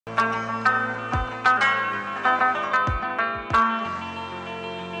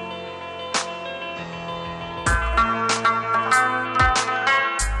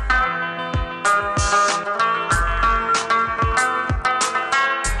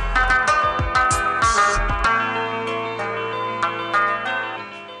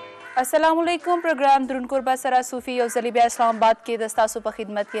السلام علیکم پروګرام درون کوربه سره صوفي یو ځلې بیا اسلام آباد کې د ستاسو په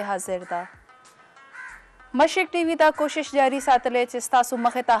خدمت کې حاضر ده. مشرق ټي وي دا کوشش جاري ساتلی چې ستاسو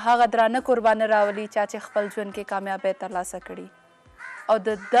مخې ته هغه درانه قربانه راولي چې خپل ژوند کې کامیابی ترلاسه کړي او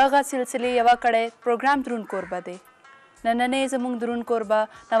د دغه سلسلې یوه کړی پروګرام درون کوربه دی. نننی زموږ درون کوربه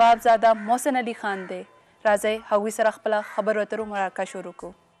نوابزاده محسن علي خان دی. راځئ هغوی سره خپله خبرو اترو مرکه شروع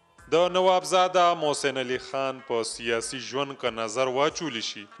کړو. د نوابزاده محسن علي خان په سیاسي ژوند که نظر واچولی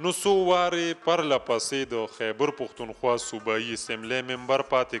شي نو څو وارې پرله پسې د خیبر پښتونخوا صوبایي اسمبلی ممبر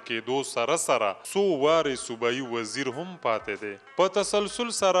پاتې کېدو سره سره څو وارې صوبایي وزیر هم پاتې دی. په تسلسل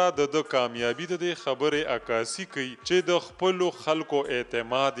سره د کامیابي د دې خبرې عکاسي کوي چې د خپلو خلکو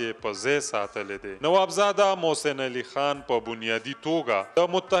اعتماد یې په ځای ساتلی دی. نوابزاده محسن علي خان په بنیادي توګه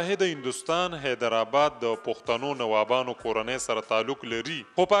د متحده هندوستان حیدرآباد د پښتنو نوابانو کورنۍ سره تعلق لري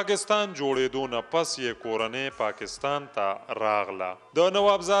خو پاکستان جوړېدو نه پس یې کورنۍ پاکستان ته راغله. د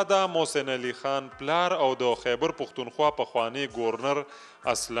نوابزاده محسن علي خان پلار او د خیبر پښتونخوا پخوانی ګورنر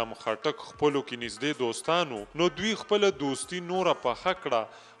اسلم خټک خپلو کې نږدې دوستانو نو دوی خپله دوستي نوره پخه کړه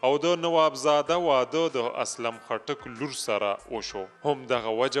او د نوابزاده واده د اسلم خټک لور سره وشو. هم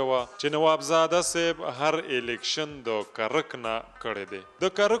دغه وجه وه چې نوابزاده صاحب هر الیکشن د کرک نه کړی دی.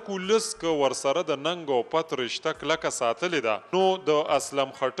 د کرک ولس که ورسره د ننګ او پت رشته کلکه ساتلې ده نو د اسلم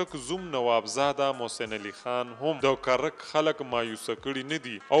خټک زوم نوابزاده محسن علي خان هم د کرک خلک مایوسه کړي نه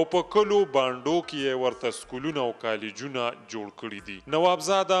دي او په کلو بانډو کې یې ورته سکولونه او کالجونه جوړ کړي دي.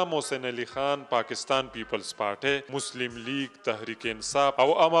 نوابزاده محسن علي خان پاکستان پیپلز پارټۍ، مسلم لیگ، تحریک انصاف او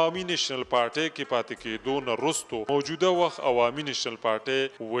عوامي نیشنل پارټۍ کې پاتې کېدو نه وروستو موجوده وخت عوامي نیشنل پارټۍ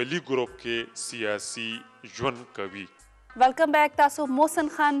ولي ګروپ کې سیاسي ژوند کوي. ویلکم بیک. تاسو محسن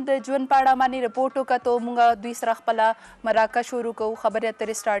خان د ژوند په اړه باندې رپورټ وکړو. موږ دوی سره خپله مرکه شروع کوو، خبرې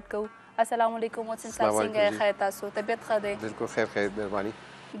اترې سټارټ کوو. السلام علیکم محسن صاحب، څنګه خیر تاسو؟ طبیعت ښه دی؟ بالکل خیر خیر، مهرباني.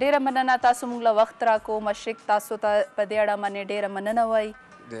 ډېره مننه تاسو موږ له وخت راکو. مشرق تاسو ته په دې اړه باندې ډېره مننه وایي.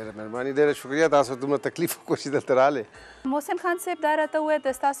 ډېره مهرباني، ډېره شکریه. تاسو دومره تکلیف وکړو چې دلته راغلې. محسن خان صاحب دا راته ووایه د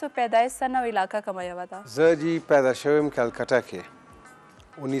ستاسو پیدایش سن او علاقه کومه یوه ده؟ زه جی پیدا شوی یم کلکته کې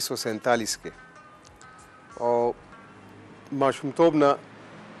 1947 کې او ماشومتوب نه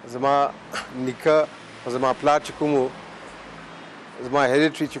زما نیکه او زما پلار چې کوم و زما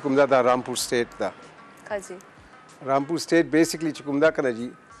هیریټري چې کوم ده دا رامپور سټیټ ده. ښه جي. رامپور سټیټ بیسیکلی چې کوم ده که نه جي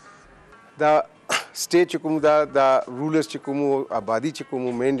دا سټیټ چې کوم ده دا رولرز چې کوم آبادي چې کوم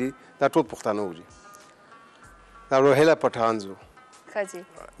مینلی دا ټول پښتانه وو جي. دا روهیله پټانز وو. ښه جي.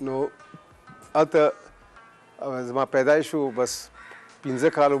 نو هلته زما پیدایش و بس 15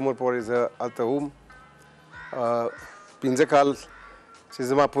 کال عمر پورې زه هلته وم. 15 کال چې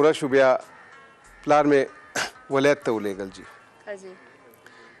زما پوره شو بیا پلار مې ولایت ته ولېږل جي. ښه جي.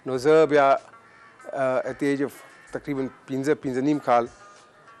 نو زه بیا at the age of تقریبا 15 نیم کال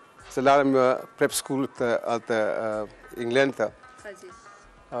زه لاړم پریپ سکول ته هلته انګلینډ ته. ښه جي.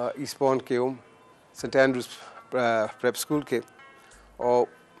 ایسټ پونډ کې وم، سنټ انډروز پریپ سکول کې او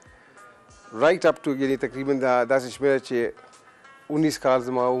رایټ اپ ټو یعنې تقریبا داسې شمېره چې 19 کال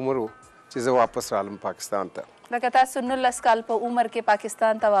زما عمر و چې زه واپس رالم پاکستان ته. لکه تاسو 19 کال په عمر کې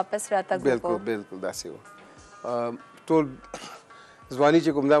پاکستان ته واپس راتګ وکړو. بالکل بالکل داسې و. ټول ځواني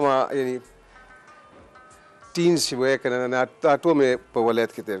چې کوم دا ما یعنې ټینز چې وایي که نه دا ټول مې په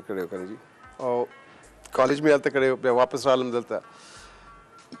ولایت کې تېر کړی و که نه جي او کالج مې هلته کړی و. بیا واپس رالم دلته.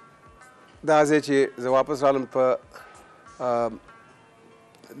 دا ځای چې زه واپس رالم په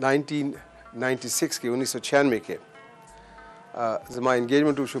 1996 کې 1996 کې زما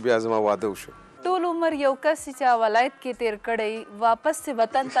انګیجمنټ وشو، بیا زما واده وشو. ټول عمر یو کس چې ولایت کې تیر کړی واپس چې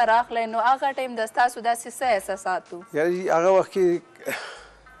وطن ته راغلی نو هغه ټایم د ستاسو داسې څه احساسات وو؟ یاره جي هغه وخت کې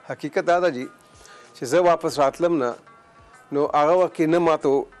حقیقت دا ده جي چې زه واپس راتلم نه نو هغه وخت کې نه ماته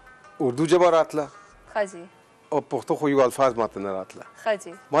اردو ژبه راتله. ښه جي. او پښتو خو یو الفاظ ماته نه راتله. ښه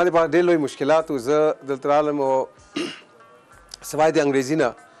جي. ما دپاره ډېر لوی مشکلات و. زه دلته رالم او سوای د انګریزي نه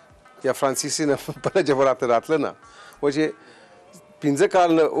یا فرانسیسي نه بله ژبه راته راتله نه و چې 15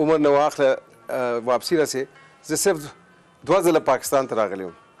 کال عمر نه واخله واپسي راسې زه صرف 2 ځله پاکستان ته راغلی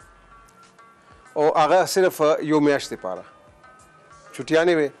وم او هغه صرف یو میاشت دپاره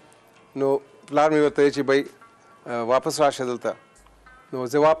چټیانې وې. نو پلار مې ورته چې بھائی واپس راشه دلته. نو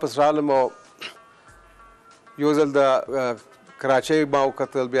زه واپس رالم او یو ځل د کراچۍ ما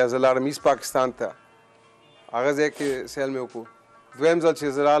وکتل، بیا زه لاړم ایست پاکستان ته، هغه ځای کې سیل مې وکړو. دویم ځل چې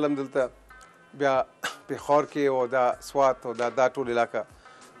زه رالم دلته بیا پېښور کې او دا سوات او دا ټول علاقه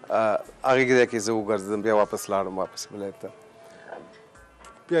هغې ځای کې زه وګرځېدم، بیا واپس لاړم واپس ولایت ته.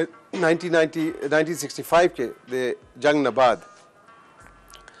 بیا 1965 کې د جنگ نه بعد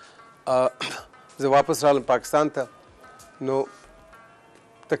زه واپس رالم پاکستان ته. نو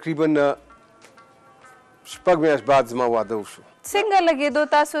تقریبا 6 میاشتې بعد زما واده وشو. څنګه لګېدو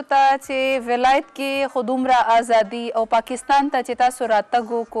تاسو ته چې ولایت کې خو دومره ازادي او پاکستان ته چې تاسو راتګ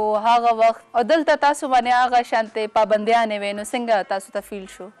وکړو هغه وخت او دلته تاسو باندې هغه شانتې پابندیانې وې نو څنګه تاسو ته فیل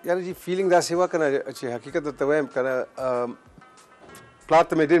شو؟ یاره جی فیلینګ داسې وه که نه چې حقیقت درته وایم که نه پلار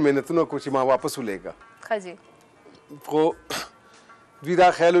ته مې ډېر محنتونه وکړو چې ما واپس ولېږه ښه جي خو دوی دا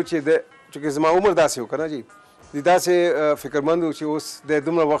خیال و چې چونکې زما عمر داسې و که نه جي دوی داسې فکرمند و چې اوس دی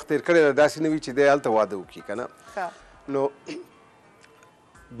دومره وخت تېر کړی دی داسې نه وي چې دی هلته واده وکړي که نه نو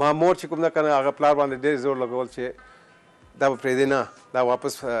ما مور چې کوم ده که نه هغه پلار باندې ډېر زور لګول چې دا به پرېږدې نه دا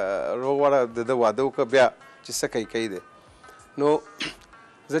واپس روغ واړه د ده واده وکړه بیا چې څه کوي دی نو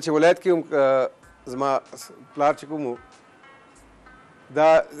زه چې ولایت کې وم زما پلار چې کوم و دا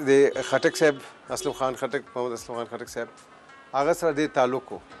د خټک صاحب اسلم خان خټک محمد اسلم خان خټک صاحب هغه سره ډېر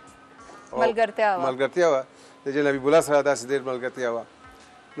تعلق و ملګرتیا وه د جناب حبیب الله سره داسې ډېر ملګرتیا وه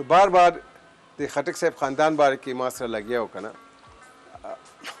نو بار د خټک صاحب خاندان باره کې ما سره لګیا و که نه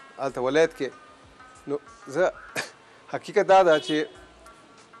هلته ولایت کې نو زه حقیقت دا ده چې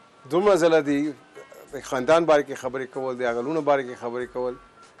دومره ځله د خاندان باره کې خبرې کول د هغه لونو باره کې خبرې کول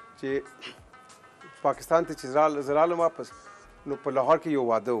چې پاکستان ته چې زه رالم واپس نو په لاهور کې یو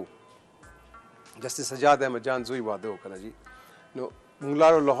واده و جسټس سجاد احمد جان زوی واده و که نه جي نو موږ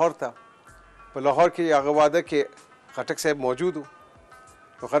لاړو لاهور ته په لاهور کې هغه واده کې خټک صاحب موجود و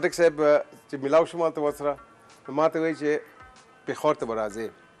نو خټک صاحب چې میلاو شوم هلته ورسره نو ما ته وایي چې پېښور ته به راځې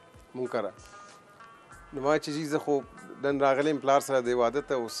مونږ کره نو ما چې جي زه خو نن راغلی یم پلار سره د واده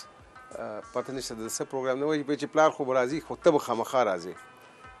ته اوس پته نشته د څه پروګرام نه وایي چې پلار خو به راځي خو ته به خامخا راځې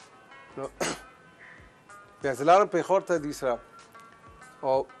نو بیا زه لاړم پېښور ته دوی سره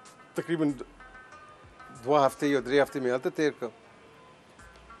او تقریبا 2 هفتې یا 3 هفتې مې هلته تېر کړ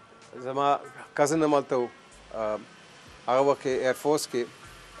زما کزن هم هلته و هغه وخت کې ایرفورس کې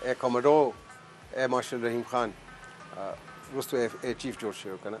ای کومډور ای مارشل رحیم خان وروسته ای چیف جوړ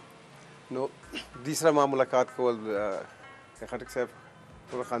شوی که نه نو دوی سره ما ملاقات کول خټک صاحب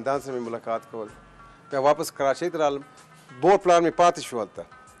ټول خاندان سره مې ملاقات کول بیا واپس کراچۍ ته رالم بور پلان مې پاتې شو هلته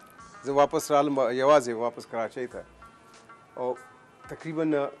زه واپس رالم یوازې واپس کراچۍ ته او تقریبا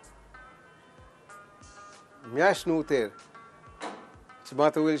میاشت نه و تېر چې ما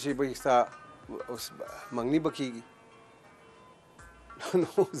ته ویل شي بهي ستا اوس منګني به کېږي نو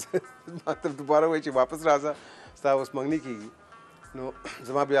ما ته دوباره وایي چې واپس راځه ستا اوس منګني کېږي نو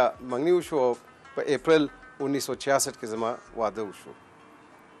زما بیا منګني وشو او په اپریل 1966 کې زما واده وشو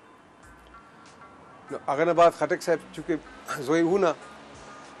نو هغه نه بعد خټک صاحب چونکې زوی وونه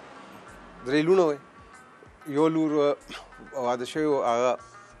 3 لونه وی یو لور واده شوی و هغه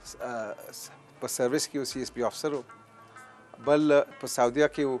په سروس کې و CSP افسر و بل په سعودیه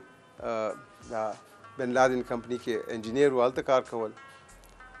کې و بن لادن کمپنی کې انجینیر و هلته کار کول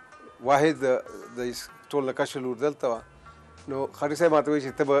واحد د ټول نه کشر لور دلته وه نو خټک صاحب ما ته وایي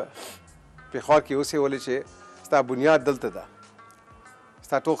چې ته به پېښور کې اوسې ولې چې ستا بنیاد دلته ده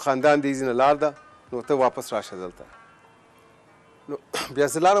ستا ټول خاندان د ایزي نه لار ده نو ته واپس راشه دلته نو بیا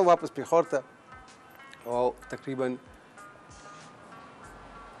زه لاړم واپس پېښور ته او تقریبا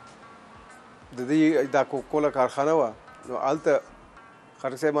د دې دا کوکولا کارخانه وه نو هلته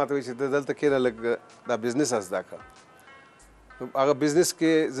خټک صاحب ما ته وایي چې ته دلته کښېنه لږ دا بزنس زده کړه نو هغه بزنس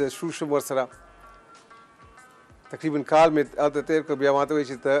کې زه شروع شوم ورسره تقریبا کال مې هلته تېر کړ بیا ما ته وایي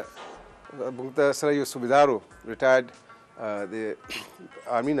چې ته موږ ته سره یو صوبیدار و ریټایرډ د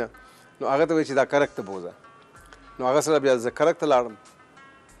آرمي نه نو هغه ته وایي چې دا کرک ته بوځه نو هغه سره بیا زه کرک ته لاړم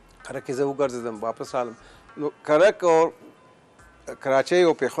کرک کې زه وګرځېدم واپس رالم نو کرک او کراچۍ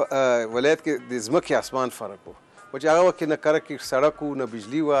او ولایت کې د ځمکې اسمان فرق و چې هغه وخت کې نه کرک کې سړک و نه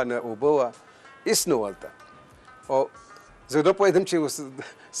بجلي وه نه اوبه وه هېڅ نه و هلته او زه نه پوهېدم چې اوس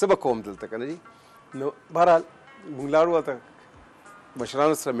څه به کوم دلته که نه جي نو بهرحال موږ لاړو هلته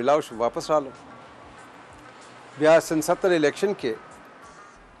مشرانو سره میلاو شو واپس رالو بیا سن 70 الیکشن کې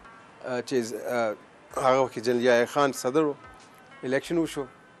چې هغه وخت کې جنرال یحیی خان صدر و الیکشن وشو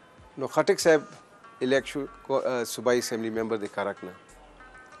نو خټک صاحب الیکټ شو صوبایي اسمبلی ممبر د کرک نه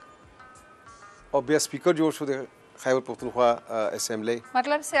او بیا سپیکر جوړ شو د خیبر پختونخوا اسمبلی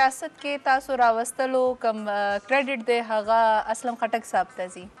مطلب سیاست کې تاسو راوستلو کم کریډټ دی هغه اسلم خټک صاحب ته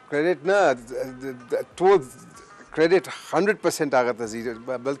ځي کریډټ نه ټول کریډټ 100% هغه ته ځي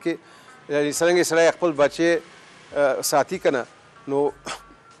بلکې یعنې څرنګه سړی خپل بچې ساتي که نه نو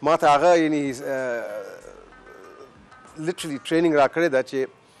ما ته هغه یعنې لټرلی ټریننګ راکړې ده چې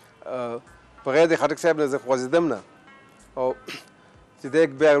بغیر د خټک صاحب نه زه خوځېدم نه او چې دی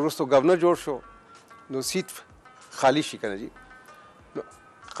بیا وروسته ګورنر جوړ شو نو سیټ خالی شي که نه جي نو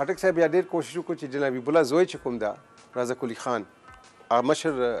خټک صاحب بیا ډېر کوشش وکړو چې جناب حبیب الله زوی چې کوم ده رازق علي خان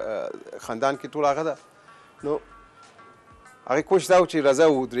مشر خاندان کې ټول هغه ده نو هغې کوشش دا و چې رضا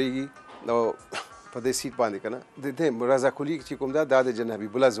ودرېږي نو په دې سیټ باندې که نه د رضا کلي چې کوم ده دا د جن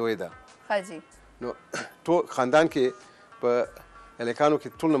حبیب الله زوی ده نو ټول خاندان کې په هلکانو کې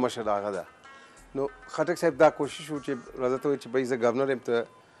ټول نه مشر هغه ده نو خټک صاحب دا کوشش و چې رضا ته وایي چې بھائی زه ګورنر یم ته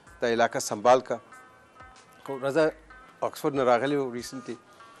دا علاقه سنبال کا خو رضا آکسفورډ نه راغلی و ریسنټلی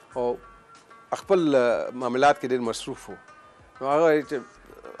او خپل معاملات کې ډېر مصروف و نو هغه وایي چې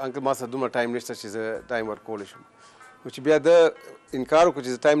انکل ما سره دومره ټایم نشته چې زه ټایم ورکولی شم نو چې بیا د انکار وکړو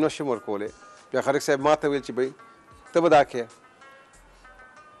چې زه ټایم نشم ورکولی بیا خټک صاحب ما ته ویل چې بھائی ته به دا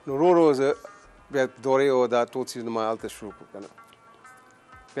کوې نو ورو ورو زه بیا دورې او دا ټول څیزونه ما هلته شروع کړو که نه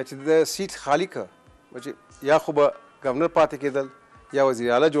بیا چې د سیټ خالی که چې یا خو به ګورنر پاتې کېدل یا وزیر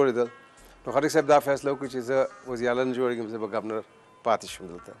اعلی جوړېدل نو خټک صاحب دا فیصله وکړي چې زه وزیر اعلی نه جوړېږم زه به ګورنر پاتې شم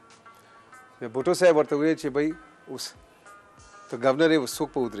دلته بیا بوټو صاحب ورته وویل چې بھائی اوس ته ګورنر یې اوس څوک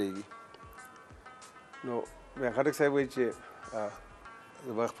به ودرېږي نو بیا خټک صاحب وایي چې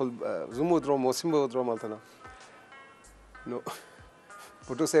زه به خپل زه هم ودروم موسم به ودروم هلته نه نو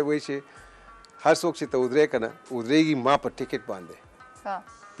بوټو صاحب وایي چې هر څوک چې ته ودرې که نه ودرېږي ما په ټکټ باندې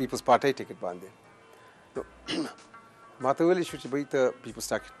پیپلز پارټۍ ټکټ باندې نو ما ته ویلی شو چې بھائی ته پیپلز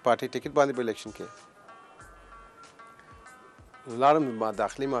پارټۍ ټکټ باندې به الیکشن کې لاړم ما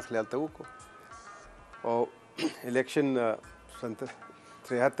داخلي ماخلي هلته وکړو او الیکشن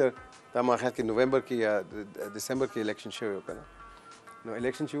 73 دا ما خیال کې نومبر کې یا دسمبر کې الیکشن شوی و که نه نو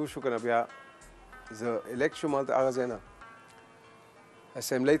الیکشن چې وشو که نه بیا زه الیکټ شوم هلته هغه ځای نه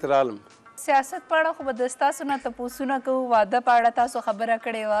اسمبلی ته رالم سیاست په اړه خو به د ستاسو نه تپوسونه کوو واده په اړه تاسو خبره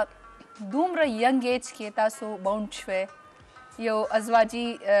کړې وه دومره ینګ ایج کې تاسو باونډ شوی یو ازواجي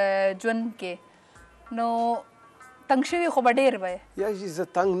ژوند کې نو تنګ شوي خو به ډېر وی یا زه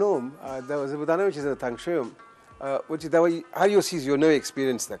تنګ نه وم زه به دا نه وایم چې زه تنګ شوی یم و چې دا وایي هر یو څیز یو نوی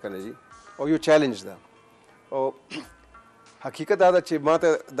ایکسپیرینس ده که نه جي او یو چیلنج ده او حقیقت دا ده چې ما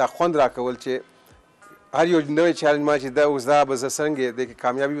ته دا خوند راکول چې هر یو نوی چیلنج ما چې دا اوس دا به زه څنګه دې کې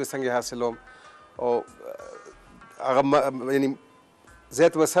کامیابي به څنګه حاصلوم او هغه یعنی زه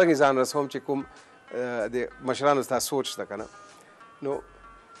ته به څنګه ځان رسوم چې کوم د مشرانو ستا سوچ ده که نه نو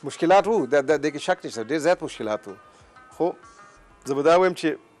مشکلات وو دې کې شک نشته ډېر زیات مشکلات وو خو زه به دا وایم چې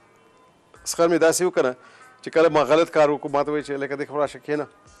سخر مې داسې وو که نه چې کله ما غلط کار وکړو ما ته وایي چې لکه دې راشه کښېنه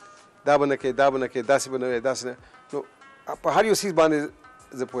دا به نه کوې دا به نه کوې داسې به نه وایې داسې نه نو په هر یو څیز باندې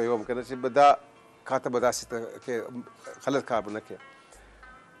زه پوهېږم که نه چې به دا کاته به داسې کې غلط کار به نه کوې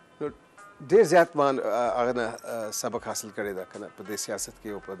نو ډېر زیات ما هغه نه سبق حاصل کړی ده که نه په دې سیاست کې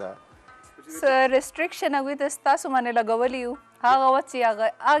او په دا څه ریسټرکشن هغوی د ستاسو باندې لګولي وو هغه وخت چې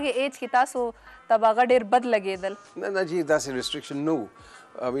هغې ایج کې تاسو ته به هغه ډېر بد لګېدل نه جي داسې ریسټرکشن نه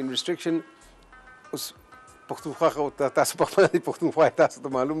وو مین ریسټرکشن اوس پښتونخوا تاسو په خپله پښتونخوا تاسو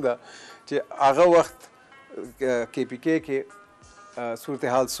ته معلوم ده چې هغه وخت کې پي کې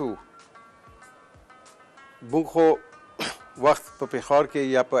صورتحال څه و موږ خو وخت په پېښور کې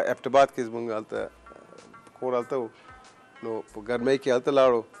یا په ابټ کې زموږ هلته کور هلته و نو په ګرمۍ کې هلته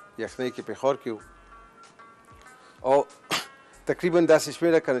لاړو یخنۍ کې پېښور کې و او تقریبا داسې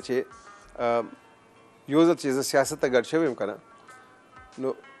شمېره که نه چې یو ځل چې زه سیاست ته ګډ شوی یم که نه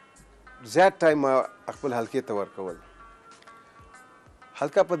نو زیات ټایم ما خپل حلقې ته ورکول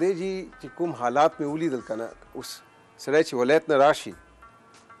حلقه په دې جي چې کوم حالات مې ولیدل که نه اوس سړی چې ولایت نه راشي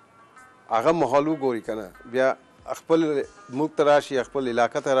هغه ماحول وګوري که نه بیا خپل ملک ته راشي خپل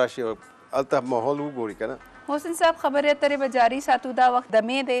علاقه ته راشي هلته ماحول وګوري که نه محسن صاحب خبرې اترې به جاري ساتو دا وخت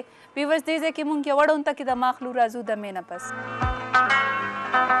دمې دی ویورز دې ځای کې مونږ یو اړونده کې د ماخلو راځو دمې نه پس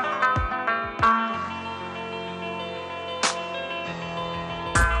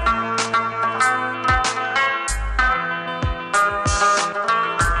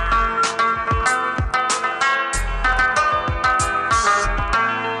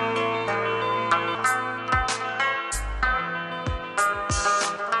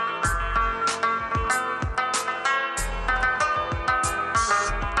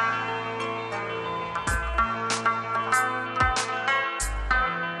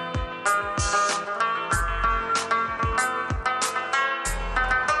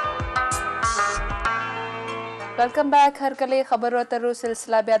ویلکم بیک هر کله خبرو اترو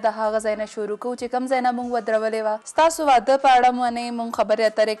سلسله بیا د هغه ځای نه شروع کوو چې کوم ځای نه موږ ودرولې وه ستاسو واده په اړه باندې موږ خبرې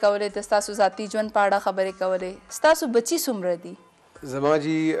اترې کولې د ستاسو ذاتي ژوند په اړه خبرې کولې ستاسو بچي څومره دي زما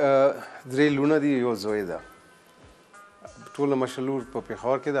جي 3 لونه دي یو زوی ده ټوله مشر لور په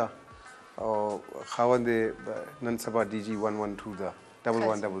پېښور کې ده او خاوند یې نن سبا DG 112 ده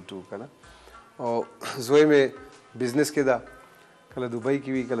 1122 که نه او زوی مې بزنس کې ده کله دوبۍ کې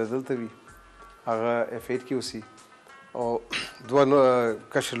وي کله دلته وي هغه F8 کې اوسي او دوه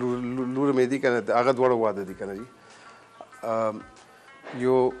کشر لور مې دي که نه هغه دواړه واده دي که نه جي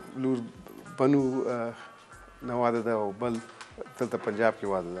یو لور بنو نواده ده او بل دلته پنجاب کې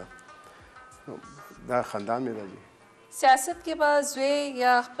واده ده دا خاندان مې ده جي سیاست کې به زوی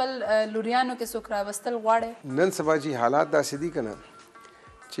یا خپل لوریانو کې څوک راوستل غواړي نن سبا جي حالات داسې دي که نه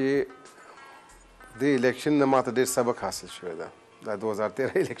چې د الیکشن نه ماته ډېر سبق حاصل شوی ده دا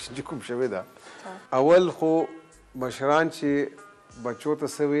 2013 الیکشن چې کوم شوی ده اول خو مشران چې بچو ته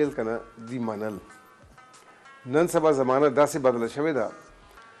څه ویل که نه دي منل نن سبا زمانه داسې بدله شوې ده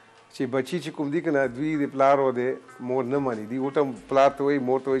چې بچي چې کوم دي که نه دوی د پلار او د مور نه مني دوی ورته پلار ته وایي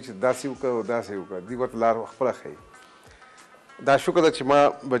مور ته وایي چې داسې وکړه او داسې وکړه دوی ورته لار خپله ښیي دا شکر ده چې ما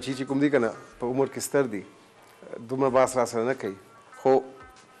بچي چې کوم دي که نه په عمر کې ستر دي دومره باس را سره نه کوي خو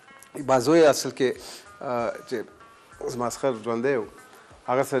بازوی اصل کې چې زما څخه ژوندی و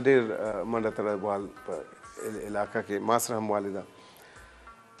هغه سره ډېر منډه تړه وال په علاقه کې ما سره هم والې ده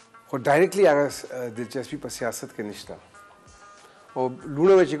خو ډایرکټلی هغه دلچسپي په سیاست کې نشته او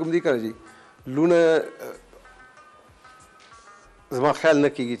لونه مې چې کوم دي که نه جي لونه زما خیال نه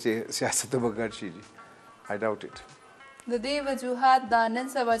کېږي چې سیاست به ګډ شي جي آی ډاوټ اټ د دې وجوهات دا نن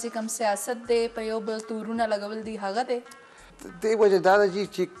سبا چې کوم سیاست دی په یو بل تورونه لګول دي هغه دی دې وجه دا ده جي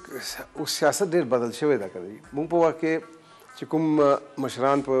چې اوس سیاست ډېر بدل شوی ده که نه جي مونږ په وخت کې چې کوم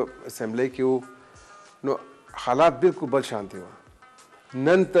مشران په اسمبلی کې وو نو حالات بالکل بل شانتي وه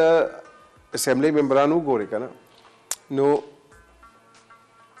نن ته اسمبلی ممبران وګورئ که نه نو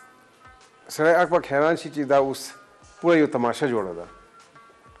سړی اک وخت حیران شي چې دا اوس پوره یو تماشه جوړه ده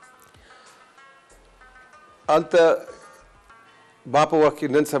هلته با په وخت کې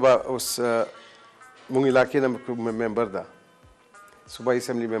نن سبا اوس مونږ علاقې نه ممبر ده صوبایي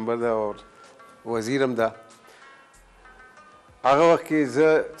اسمبلی ممبر ده او وزیر هم ده هغه وخت کې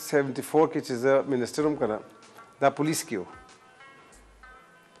زه 74 کې چې زه منسټر وم که نه دا پولیس کې و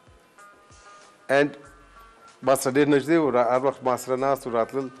اینډ ما سره ډېر نږدې و هر وخت ما سره ناست و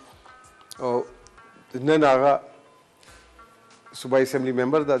راتلل او نن هغه صوبایي اسمبلی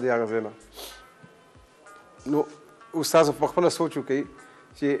ممبر ده د هغه ځای نه نو اوس تاسو په خپله سوچ وکئ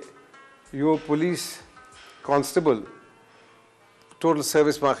چې یو پولیس کانسټیبل ټوټل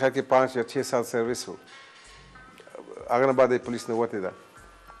سروس ما خیال کې 5 یا 6 سال سروس و هغه نه بعد پولیس نه وتې ده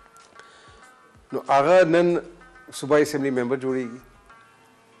نو هغه نن صوبایي اسمبلی ممبر جوړېږي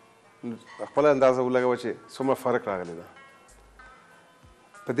خپله اندازه ولګوه چې څومره فرق راغلی ده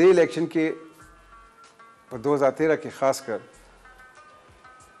په دې الیکشن کې په 2013 کې خاص کر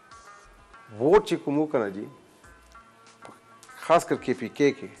ووټ چې کوم وو که نه جي خاص کر کے پی کے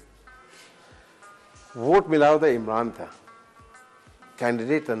کې ووټ ملاو ده عمران ته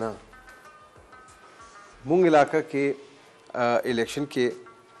کینډیډیټ ته نه مونږ علاقه کې الیکشن کې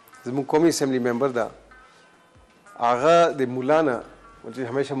زموږ قومي اسمبلی ممبر ده هغه د مولا نه چې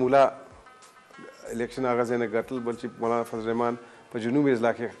همیشه مولا الیکشن هغه ځای نه ګټل بل چې مولانا فضل الرحمن په جنوبي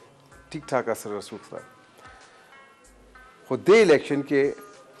اضلاع کې ټیک ټاک اثر رسوخ ده خو دې الیکشن کې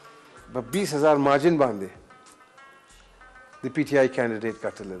په 20,000 مارجن باندې د پی ټي آی کینډیډیټ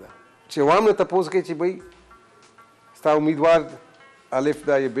ګټلی ده چې عوام نه تپوس کوي چې بھائی ستا امیدوار الف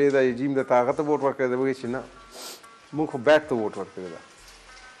ده یا بې ده یا جیم ده ته هغه ته ووټ ورکړی ده وایي چې نه موږ خو بیک ته ووټ ورکړی ده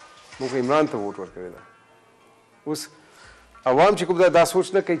موږ خو عمران ته ووټ ورکړی ده اوس عوام چې کوم دا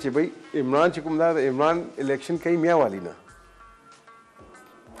سوچ نه کوي چې بھائی عمران چې کوم دا عمران الیکشن کوي میا والی نه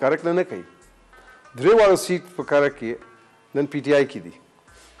کرک نه کوي درې واړو سیټ په کرک کې نن پی ټي آی کې دي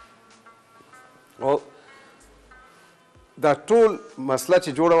او دا ټول مسله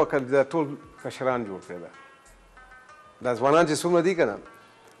چې جوړه وه دا ټول کشران جوړ کړی ده دا ځوانان چې څومره دي که نه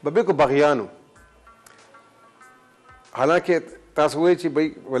به بالکل بغیانو حالانکه تاسو وایئ چې بھائی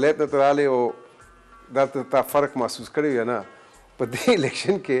ولایت نه ته راغلی او دلته تا فرق محسوس کړی یا نه په دې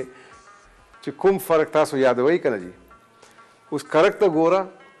الیکشن کې چې کوم فرق تاسو یادوئ که نه جي اوس کرک ته ګوره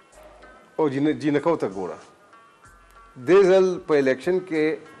او جینکو ته ګوره دې ځل په الیکشن کې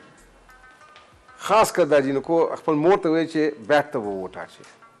خاص کر دا جینکو خپل مور ته وایي چې بیک ته به ووټ اچي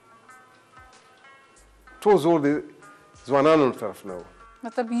ټول زور د ځوانانو طرف نه و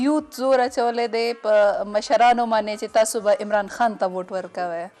مطلب یوت زور اچولی دی په مشرانو باندې چې تاسو به عمران خان ته ووټ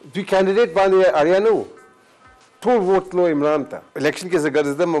ورکوئ دوی کینډیډیټ باندې اړیا نه و ټول ووټ تلو عمران ته الیکشن کې زه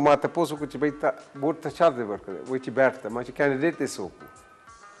ګرځېدم ما تپوس وکړو چې بھائی ووټ ته چا دی ورکړی وایي چې بیک ته ما چې کینډیډیټ دی څوک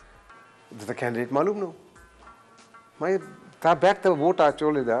و درته کینډیډیټ معلوم نه و ما تا بیک ته ووټ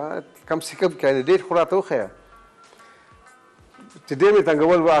اچولی ده کم سے کم کینډیډیټ خو راته وښیه چې ډېر مې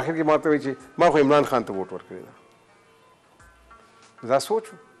تنګول و آخر کې ما ته وایي چې ما خو عمران خان ته ووټ ورکړی ده دا سوچ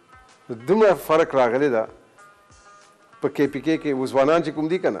و دومره فرق راغلی ده په کې پی کې ځوانان چې کوم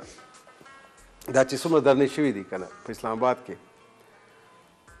دي که نه دا چې څومره درنې شوي دي که نه په اسلام آباد کې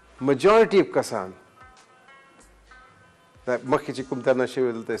میجورټي کسان دا مخکې چې کوم درنه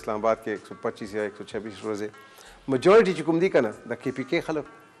شوي دلته اسلام آباد کې 125 یا 126 ورځې میجورټي چې کوم دي که نه د کې پي کې خلک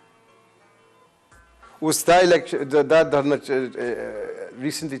اوس دا دا درنه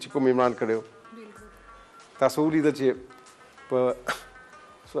ریسنټلی چې کوم عمران کړی و تاسو ولیدل چې په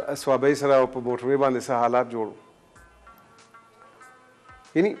سوابۍ سره او په موټروې باندې څه حالات جوړ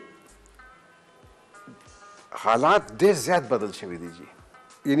یعنی حالات ډېر زیات بدل شوي دي جی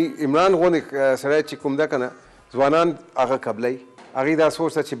یعنی عمران غوندې سړی چې کوم ده که نه ځوانان هغه قبلوي هغې دا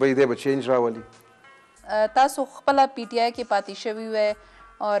سوچ ده چې بی دی به چینج راولي تاسو خپله پی ټی آی کې پاتې شوي وی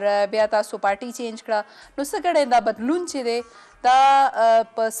اور بیا تاسو پارټي چینج کړه نو څه ګڼئ دا بدلون چې دی دا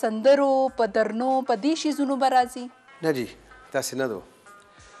په سندرو په درنو په دې شیزونو به راځي نه جی داسې نه ده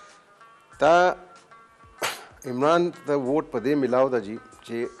دا عمران ته ووټ په دې میلاو ده جی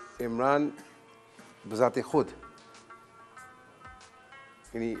چې عمران بذات خود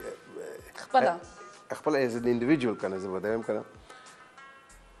یعنی خپله ایز ان انډیویجول که نه زه به دا وایم که نه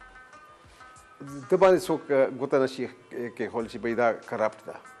د باندې څوک ګوته نشي کېښول چې بی دا کرپټ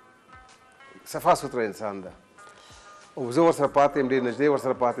ده صفا سوتره انسان ده او زه ورسره پاتې یم ډېر نږدې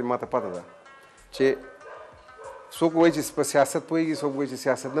ورسره پاتې یم ما ته پته ده چې څوک وایي چې په سیاست پوهېږي څوک وایي چې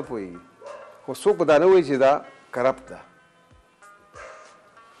سیاست نه پوهېږي خو څوک به دا نه وایي چې دا کرپټ ده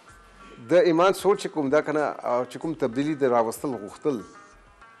د ایمان سوچ چې کوم دا که نه او چې کوم تبدیلي د راوستل غوښتل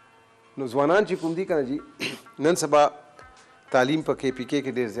نو ځوانان چې کوم دي که نه جي نن سبا تعلیم په کې پي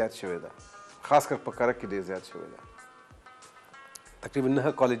کې ډېر زیات شوی ده خاص کر په کرک کې ډېر زیات شوی ده تقریبا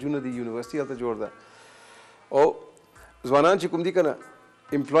 9 کالجونه دي یونیورسټي هلته جوړ ده او ځوانان چې کوم دي که نه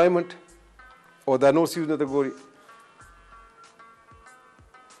امپلایمنټ او دا نور سیزونه ته ګوري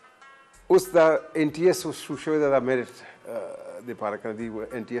اوس دا ان ټي ایس شروع شوی ده دا میرټ دپاره که نه دي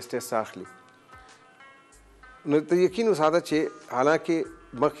ان ټي ایس ټیسټ اخلي نو ته یقین وساته چې حالانکې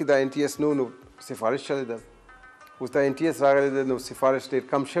مخکې دا ان ټي ایس نو سفارش چلی ده اوس دا ان ټي ایس راغلی ده نو سفارش ډېر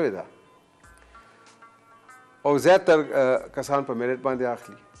کم شوې ده او زیاتر کسان په میرټ باندې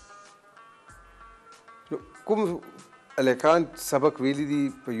اخلي نو کوم هلکان سبق ویلی دي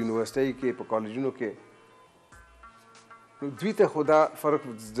په یونیورسټۍ کې په کالجونو کې نو دوی ته خو دا فرق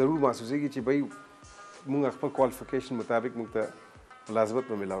ضرور محسوسېږي چې بھئی مونږ خپل کوالیفیکیشن مطابق مونږ ته ملازمت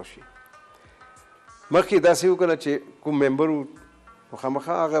به میلاو شي مخکې داسې وکړه چې کوم ممبر و نو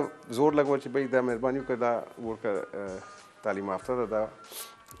خامخا هغه زور لګول چې بھئی دا مهرباني وکړه دا ورکه تعلیم یافته ده دا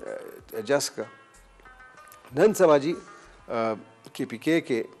اجازت که نن سبا جی کې پي کې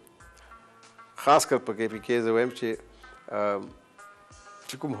کې خاص کر په کې پي کې زه وایم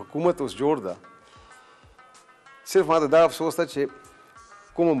چې کوم حکومت اوس جوړ ده صرف ما ته دا افسوس ده چې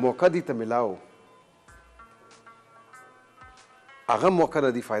کومه موقع دي ته میلاو هغه موقع نه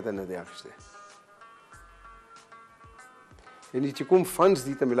دي فایده نه دی اخیستی یعنی چې کوم فنډز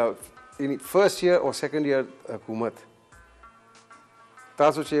دي ته میلاو یعنی فرست ایئر او سیکنډ ایئر حکومت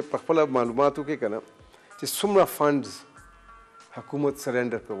تاسو چې په خپله معلوماتو کې که نه چې څومره فنډز حکومت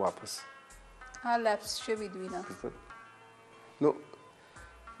سرنډر کړ واپس لیپس شوي دوی نه نو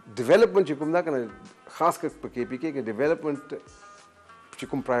ډیولپمنټ چې کوم دا که نه خاص کر په کې پي کې کې ډیولپمنټ چې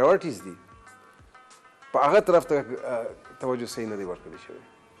کوم پرایورټیز دي په هغه طرف ته توجه صحیح نه دی ورکړل شوی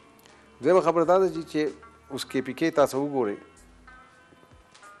دویمه خبره دا ده چې اوس کې پي کې تاسو وګورئ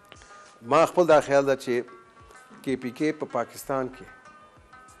ما خپل دا خیال ده چې کې پي کې په پاکستان کې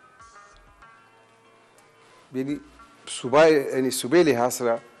یعنی صوبې لحاظ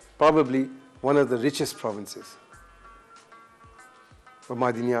سره probably one of the richest provinces په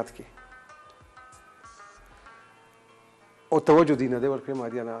معدنیات کې او توجه دی نه دی ورکړی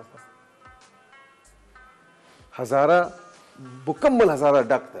معدنیات ته هزاره مکمل هزاره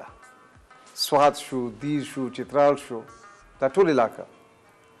ډک ده سوات شو دیر شو چترال شو دا ټول علاقه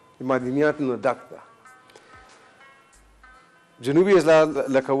د معدنیاتو نه ډک ده جنوبي اضلاع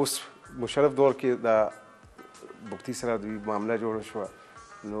لکه اوس مشرف دور کې دا بوکتي سره دوی معامله جوړه شوه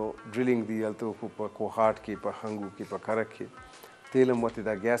نو ډریلینګ دی هلته وکړو په کوهاټ کې په هنګو کې په کرک کې تیل هم وتې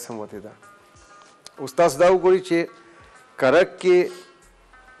ده ګیس هم وتې ده اوس تاسو دا وګورئ چې کرک کې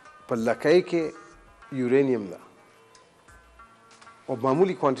په لکۍ کې یورینیم ده او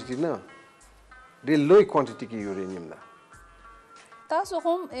معمولی کوانټیټي نه ډېر لوی کوانټیټي کې یورینیم ده تاسو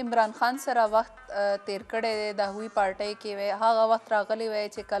هم عمران خان سره وخت تیر کړی دی د هغوی پارټۍ کې وی هغه وخت راغلی وی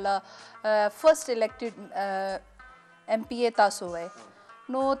چې کله فرست الیکټډ ایم پی ای تاسو وی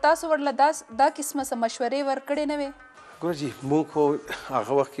نو تاسو ورله دا قسمه څه مشورې ورکړې نه وې ګوره جي موږ خو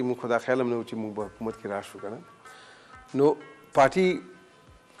هغه وخت کې موږ خو دا خیال هم نه و چې موږ به حکومت کې راشو که نه نو پارټي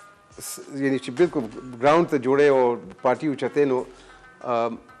یعنی چې بلکل ګراؤنډ ته جوړې او پارټي اوچتې نو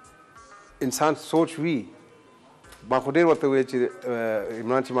انسان سوچ وي ما خو ډېر ورته وویل چې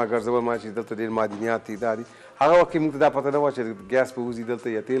عمران چې ما ګرځول ما چې دلته ډېر معدنیات دي دا دي هغه وخت کې موږ ته دا پته نه وه چې ګیس به وځي دلته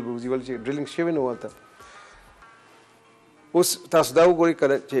یا تیل به وځي ولې چې ډرلینګ شوی نه و هلته اوس تاسو دا وګورئ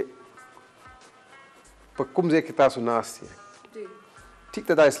کله چې په کوم ځای کې تاسو ناست یې ټیک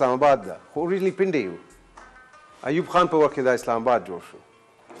ته دا اسلام آباد ده خو اوریجنلی پنډۍ و ایوب خان په وخت کې دا اسلام آباد جوړ شو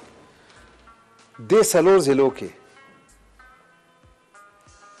دې څلور ضلعو کې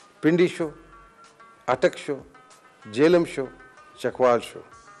پنډۍ شو اټک شو جیلم شو چکوال شو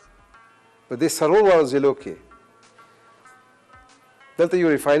په دې څلور واړو ضلعو کې دلته یو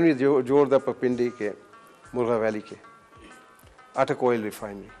ریفائنري جوړ ده په پنډۍ کې مرغه ویلي کې اټک اویل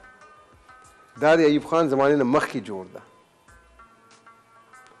ریفائنري دا د ایوب خان زمانې نه مخکې جوړ ده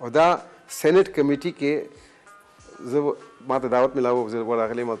او دا سینټ کمیټي کې زه ما ته دعوت ملاو زه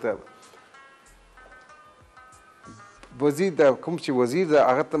ورغلی ما ته وزیر دا کوم چې وزیر دا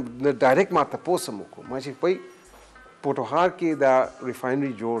هغه ته ډایرکټ ما تپوس هم وکړو ما چې پوی پوټوهار کې دا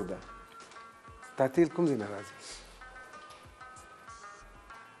ریفائنري جوړ ده دا تیل کوم ځای نه راځي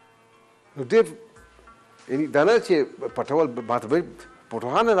نو ډېر یعنې دا نه چې پټول ما ته وایي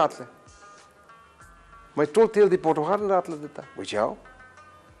پوټوهار نه راتله ما ټول تیل دی پوټوهار نه راتله دلته وایي چې آو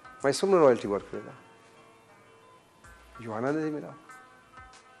ما څومره رویالټي ورکړې ده یو آنه نه دی میلاو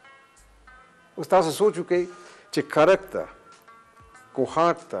اوس تاسو سوچ وکئ چې کرک ته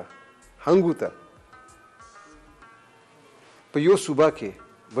کوهاټ ته هنګو ته په یو صوبه کې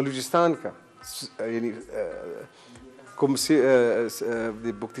بلوچستان کا یعنی کوم د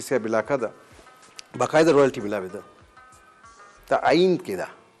بوکتی صاحب علاقه ده باقاعده رویالټي ملاوې ده دا آئین کې ده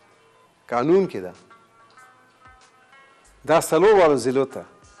قانون کې ده دا څلور واړو ضلعو ته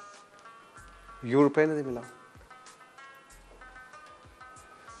یو روپۍ نه دی ملاو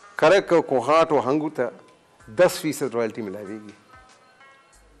کرک او کوهاټ او هنګو ته 10% رॉयल्टी मिलाएगी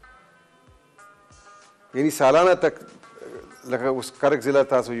यानी सालाना तक लगा उस करक ज़िला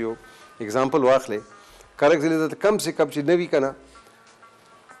था सो यो एग्जाम्पल वाखले करक ज़िले तक कम से कम ची नवी करना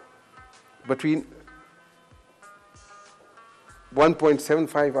बिटवीन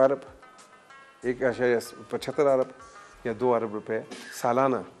 1.75 अरब 1.75 अरब या 2 अरब रुपए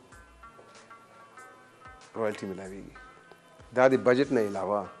सालाना रॉयल्टी मिलाएगी दादी बजट नहीं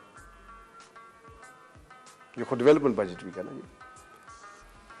अलावा यो خو ډیولپمنٹ بجټ وی کنه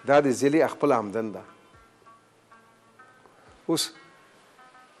دا د ضلع خپل آمدن ده اوس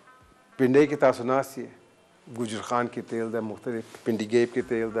پنډۍ کې تاسو ناست یې ګوجر خان کې تیل ده مختلف پنډي ګیب کې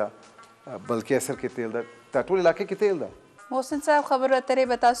تیل ده بلکې اثر کې تیل ده دا ټول علاقې کې تیل ده محسن صاحب خبرو اترې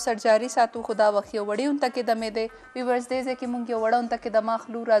به تاسو سره جاري ساتو خدا وخت یو وړي اون تکې دمې دی ویورز دې ځکه مونږ یو وړه اون تکې د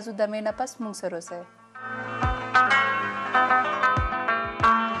ماخلو راځو دمې نه پس مونږ سره اوسئ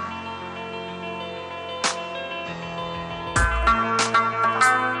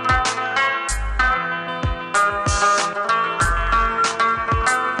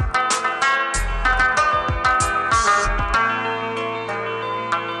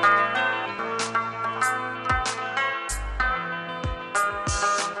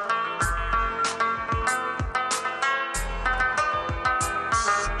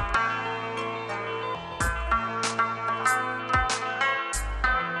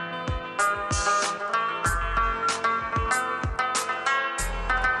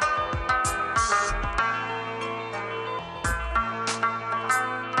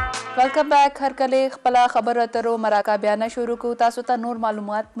वेलकम बैक हर कले खपला खबर अतरो मराका बयाना शुरू को तासु ता नूर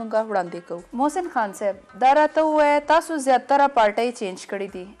मालूमात मुंगा वड़ांदे को मोहसिन खान साहब दारा तो है तासु ज्यादातर पार्टी चेंज करी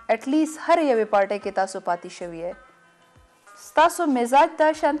दी एटलीस्ट हर ये पार्टी के तासु पाती शवी है तासु मिजाज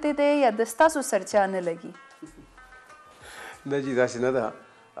दा शांति दे या दस्तासु सरचा न लगी न जी दासी न दा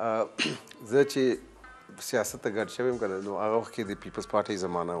ज چې سیاست ته ګډ شوم کنه نو هغه وخت کې د پیپلز پارټي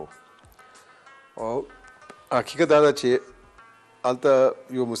زمانہ و او حقیقت دا چې الته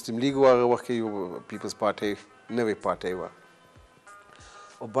یو مسلم لیگ و هغه وخت کې یو پیپلز پارټي نوې پارټي و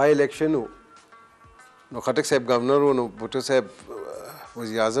او بای الیکشن نو خټک صاحب گورنر نو بوټو صاحب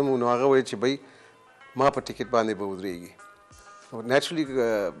وزیر اعظم نو هغه وایي چې بھائی ما په ټیکټ باندې به ودرېږي نو نیچرلی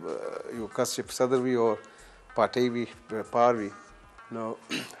یو کس چې صدر وي او پارټي وي پار وي نو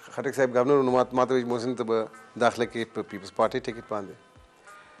خټک صاحب گورنر نو ماته وایي محسن ته به داخله کې په پیپلز پارټي ټیکټ باندې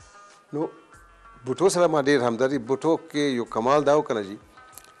نو بوټو سره ما ډېر همدردي بوټو کې یو کمال دا وکړه جی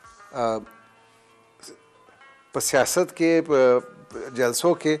په سیاست کې په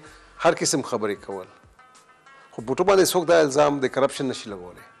جلسو کې هر قسم خبرې کول خو بوټو باندې څوک دا الزام د کرپشن نشي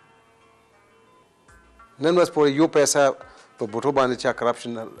لګولی نن ورځ پورې یو پیسه په بوټو باندې چا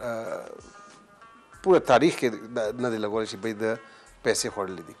کرپشن پوره تاریخ کې نه دی لګولی چې بھائی د پیسې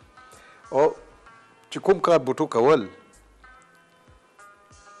خوړلې دي او چې کوم کار بوټو کول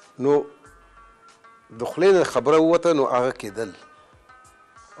نو د خولې نه خبره ووته نو هغه کېدل.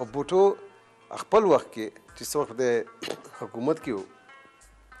 او بوټو خپل وخت کې چې څه وخت د حکومت کې و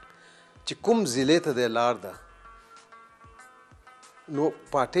چې کوم ضلع ته د لار ده نو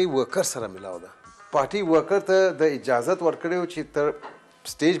پارټۍ ورکر سره ملاو ده. پارټۍ ورکر ته د اجازت ورکړی و چې تر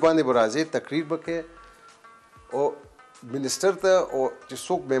سټیج باندې به راځې تقریر به کوې او منسټر ته او چې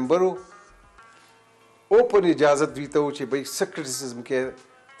څوک ممبر و اوپن اجازت دوی ته و چې بھئی څه کرټیسزم کوې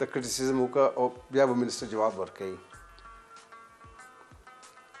ته کرټیسزم وکړه او بیا به منسټر جواب ورکوي.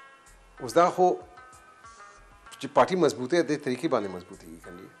 اوس دا خو چې پارټي مضبوطه دې طریقې باندې مضبوطېږي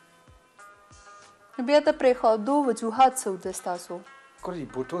که نه. بیا د پرېښودو وجوهات څه وو د ستاسو؟ ګورئ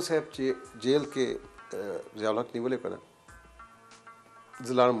بوټو صاحب چې جیل کې ضیاء الحق نیولی که نه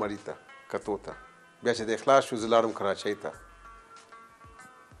زه لاړم مړي ته کتو ته بیا چې د اخلاص شو زه لاړم کراچۍ ته.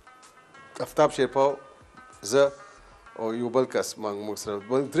 افتاب شیرپاو زه او یو بل کس موږ سره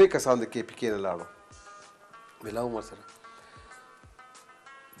 3 کسان د کې پي کې نه لاړو ملاو مر سره.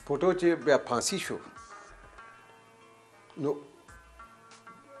 بوټو چې بیا پھانسی شو نو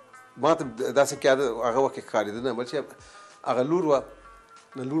ما ته داسې کې هغه وخت کې ښکارېده نه بل چې هغه لور وه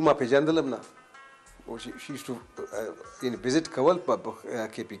نو لور ما پېژندلم نه او شي ټو یعنې وزټ کول په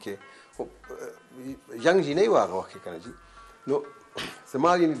کې پي کې خو ینګ جینۍ وه هغه وخت کې که نه جي نو زما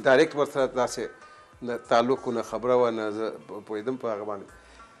یعنې ډایرکټ ورسره داسې نه تعلق نه خبره وه نه زه پوهېدم په هغه باندې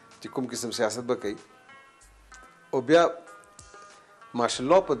چې کوم قسم سیاست به کوي. او بیا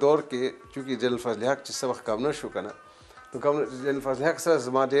ماشاءالله په دور کې چونکې جنرال فضل حق چې څه وخت ګورنر شو که نه نو جنرال فضل حق سره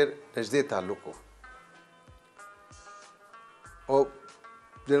زما ډېر نږدې تعلق و او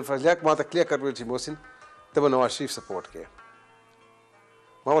جنرال فضل حق ما ته کلیر کړ ویل چې محسن ته به نواز شریف سپورټ کوې.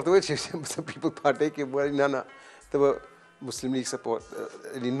 ما ورته ویل چې پیپل پارټۍ کې وایي نه نه ته به مسلم لیگ سپورټ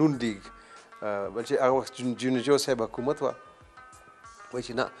یعنې نون لیگ بل چې هغه وخت جونجو صاحب حکومت وه وایي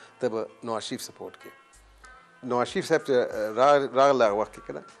چې نه ته به نواز شریف سپورټ کوې. نواز شریف صاحب چې راغله هغه وخت کې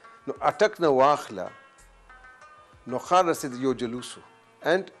که نه نو اټک نه واخله نو ښار رسېد یو جلوس و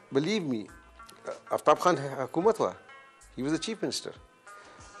اینډ بلیو می آفتاب خان حکومت وه هی واز د چیف منسټر.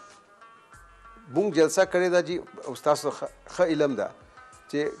 مونږ جلسه کړې ده جي او ستاسو ښه علم ده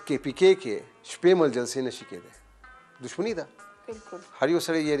چې کې پي کې شپې مل جلسې نشي کېدی دشمني ده بالکل هر یو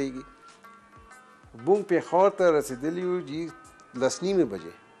سړی یېرېږي. مونږ پېښور ته رسېدلي یو جي 10:30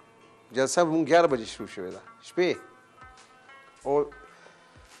 بجې جلسه مونږ 11 بجې شروع شوې ده شپې او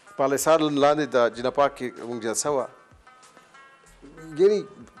پالیسار لاندې د جنه پاک کې مونږ جلسه وه یعنې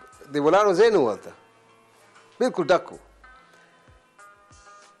د ولاړو ځای نه و هلته بلکل ډک و.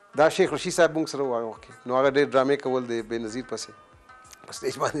 دا شیخ رشید صاحب مونږ سره و هغه وخت کې نو هغه ډېر ډرامې کول د بېنظیر پسې په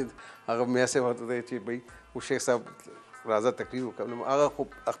سټیج باندې هغه میا صاحب ورته دی چې بھئی و شیخ صاحب راځه تقریر وکړه نو هغه خو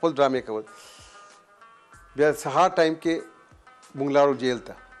خپل ډرامې کول. بیا سهار ټایم کې مونږ لاړو جیل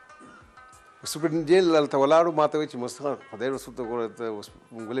ته سپرنټنډنټ جیل هلته ولاړو ما ته وایي چې مستخان خدای رسول ته ګوره ته اوس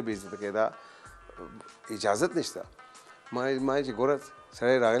مونږ ولې بې عزته کوې دا اجازت نشته. ما چې ګوره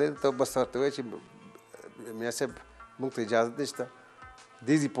سړی راغلی ته بس ورته وایي چې میا صاحب مونږ ته اجازت نشته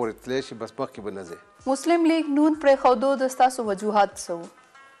دې ځي پورې تللی شي بس مخکې به نه ځې. مسلم لیگ نون پرېښودو د ستاسو وجوهات څه وو؟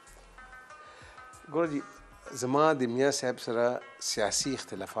 ګوره جي زما د میا صاحب سره سیاسي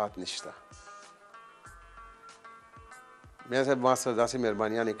اختلافات نشته. میا صاحب ما سره داسې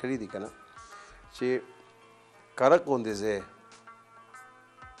مهربانیانې کړي دي که نه چې کرک غوندې ځای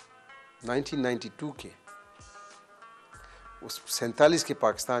 1992 کې اوس 47 کې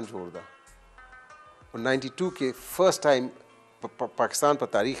پاکستان جوړ ده او 92 کې فرسٹ ټایم پاکستان په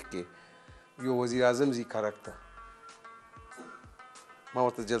تاریخ کې یو وزیر اعظم زی کرک ته ما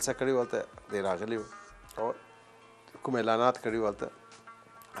ورته جلسه کړې هلته دی راغلی و او کوم اعلانات کړي و هلته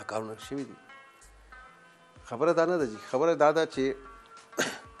کارونه شوي دي. خبره دا نه ده جي خبره دا ده چې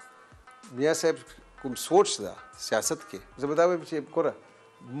میا صاحب کوم سوچ ده سیاست کې زه به دا وایم چې ګوره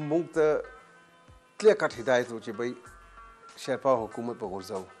مونږ ته کلیر کټ هدایت و چې بھئی شیرپا حکومت به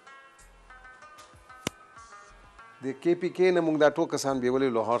غورځوو. د کې پي کې نه مونږ دا ټول کسان بیولې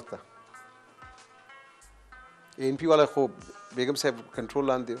لاهور ته ایم پي والا خو بیگم صاحب کنټرول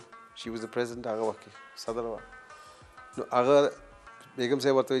لاندې شي واز د پریزیډنټ هغه وخت کې صدر وه نو هغه بیگم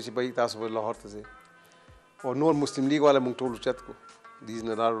صاحب ورته وایي چې بھئی تاسو به لاهور ته ځئ او نور مسلم لیگ والا مونږ ټول اوچت کو دیز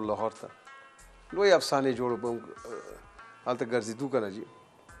نه لاړو لاهور ته لوی افسانې جوړ به هلته ګرځېدو که نه جي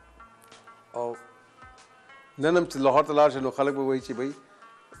او نن هم چې لاهور ته لاړ شي نو خلک به وایي چې بھئی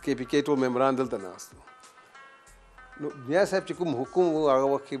کې پي کې ټول ممبران دلته ناست وو. نو میا صاحب چې کوم حکم و هغه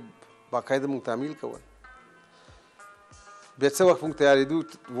وخت کې باقاعده مونږ تعمیل کول. بیا څه وخت مونږ تیارېدو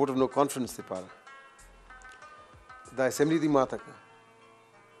ووټ اف نو کانفرنس دپاره دا اسمبلي دې ماته کړه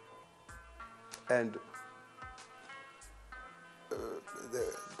اینډ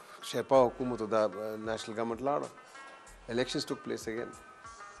شیرپا حکومت او دا نیشنل ګورنمنټ لاړه elections took place again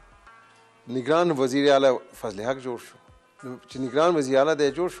نگران وزیر اعلی فضل حق جوړ شو نو چې نگران وزیر اعلی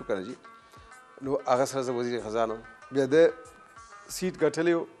دی جوړ شو کنه جی نو هغه سره زه وزیر خزانه بیا د سیټ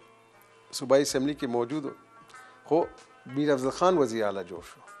ګټلی و صوبایي اسمبلی کې موجود و خو میر افضل خان وزیر اعلی جوړ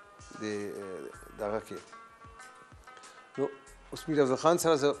شو د دغه کې نو اوس میر افضل خان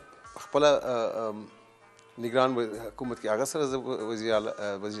سره زه خپله نگران حکومت کې هغه سره زه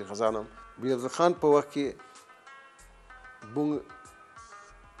وزیر خزانه میر افضل خان په وخت کې مونږ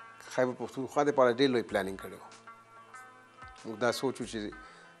خیبر پښتونخوا دپاره ډېر لوی پلانینګ کړی و موږ دا سوچو چې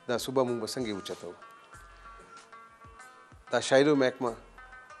دا صوبه مونږ به څنګه اوچتو دا شایلو محکمه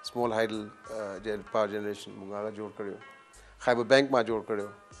سمال هایډل پاور جنریشن مونږ هغه جوړ کړی و خیبر بینک ما جوړ کړی و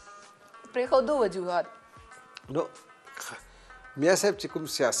پرېښودو وجوهات نو میاں صاحب چې کوم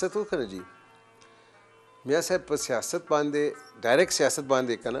سیاست و که نه جی میاں صاحب په سیاست باندې ډایرکټ سیاست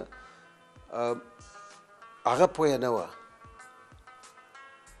باندې که نه هغه پوهه نه وه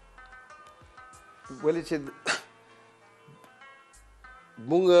ولې چې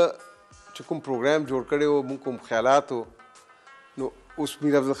مونږ چې کوم پروګرام جوړ کړی و مونږ کوم خیالات و نو اوس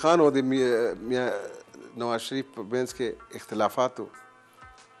میر افضل خان او د میاں نواز شریف په منځ کې اختلافات و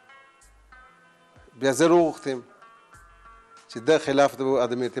بیا زه وغوښتم چې د خلاف د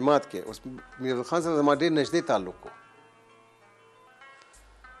عدم اعتماد کې اوس میر افضل خان سره زما ډېر نږدې تعلق و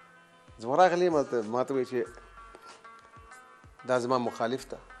زه ورغلی ما ته وایي چې دا زما مخالف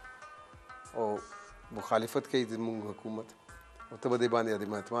ده او مخالفت کوي زموږ حکومت او ته به دې باندې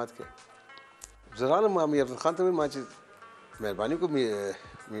عدم اعتماد کوې زه رالم ما میر افضل خان ته ویل ما چې مهرباني وکړو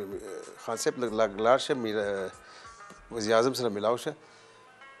خان صاحب لږ لاړ شه وزیر اعظم سره ملاو شه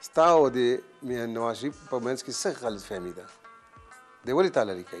ستا او د میاں نواز شریف په منځ کې څه غلط فهمي ده دی ولې تا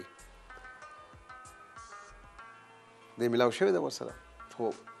لرې کوي دی ملاو شوی ده ورسره خو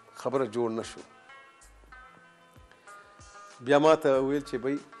خبره جوړ نه شو بیا ما ته ویل چې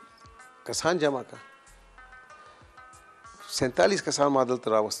بھائی کسان جمع کا 47 کسان ما دلته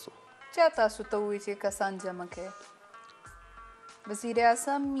راوستو چا تاسو ته ووایي چې کسان جمع کړئ وزیر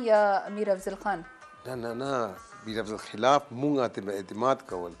اعظم یا امیر افضل خان نه نه نه میر افضل خلاف مونږ اعتماد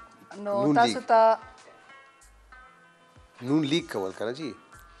کول نو تاسو ته نون لیک کول کنه جی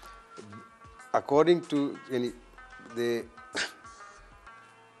اکارډینګ ټو یعنی د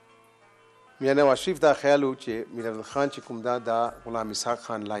میاں نواز شریف دا خیال و چې میر افضل خان چې کوم دا غلام اسحاق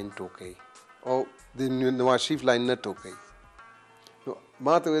خان لاین ټوکوي او د نواز شریف لاین نه ټوکوي نو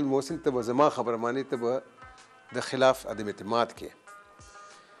ما ته ویل محسن ته به زما خبره مانې ته به د خلاف عدم اعتماد کې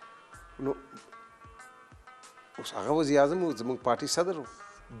نو اوس هغه وزیر اعظم و زموږ پارټي صدر و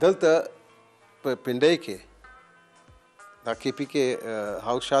دلته په پنډۍ کې دا کې پی کې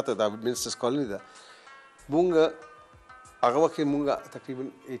هاوس شاته دا منسټرز کالوني ده مونږ هغه وخت کې مونږ تقریبا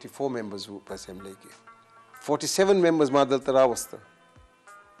 84 ممبرز وو په اسمبلی کې 47 ممبرز ما دلته راوسته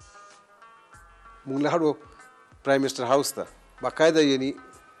مونږ لاړو پرایم منسټر هاوس ته باقاعده یعنی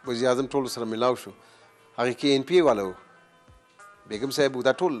وزیر اعظم ټولو سره ملاو شو هغې کې ان پی اے والا و بیگم صاحب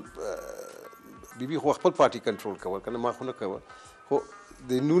دا ټول بیبي خو خپل پارټي کنټرول کول که نه ما خو نه کول خو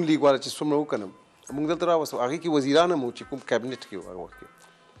د نون لیګ والا چې څومره وکنم مونږ دلته راوستو هغې کې وزیران هم و چې کوم کابینټ کې و هغه وخت کې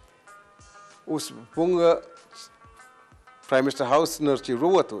اوس مونږ پرایم منسټر هاوس نه چې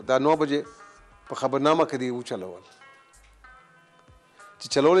ووتو دا 9 بجې په خبرنامه کې دې وچلول چې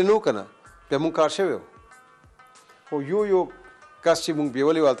چلولی نه و که نه بیا مونږ کار شوی و خو یو کس چې مونږ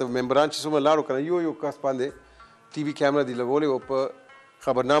بیولې و هلته ممبران چې څومره لاړو که نه یو کس باندې ټي وي کیمره دې لګولې و په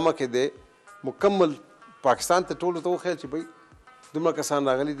خبرنامه کې دی مکمل پاکستان ته ټولو ته وښیل چې بھائی دومره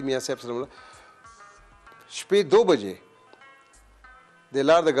کسان راغلي دي میاں صاحب سره شپې 2 بجې د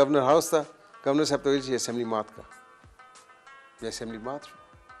لاړ د گورنر هاوس ته گورنر صاحب ته ویل چې اسمبلی مات کا بیا اسمبلی مات شو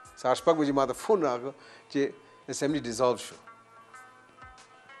سهار 6 بجې ما ته فون راغی چې اسمبلی ډیزالو شو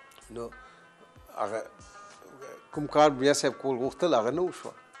نو هغه کوم کار میاں صاحب کول غوښتل هغه نه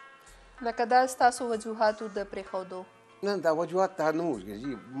وشوه لکه دا ستاسو وجوهاتو د پرېښودو نه دا وجوهات دا نه وو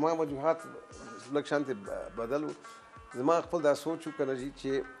جی ما وجوهات لږ شانتې بدل و زما خپل دا سوچ و که نه جي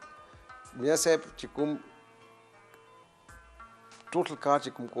چې میاں صاحب چې کوم ټوټل کار چې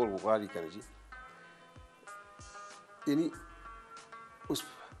کوم کول غواړي که نه جي یعنی اوس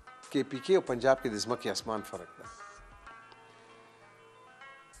کې پی کې او پنجاب کې د ځمکې اسمان فرق ده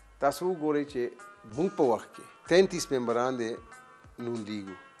تاسو وګورئ چې مونږ په وخت کې 33 ممبران د نون لیګ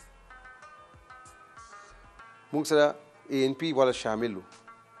وو مونږ سره اے این پی والا شامل وو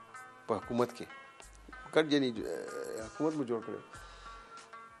په حکومت کې ګډ یعنی حکومت مو جوړ کړی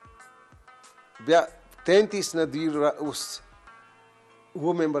بیا 33 نه دوی اوس و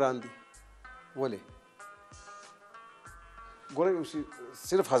ممبران دي ولې ګوره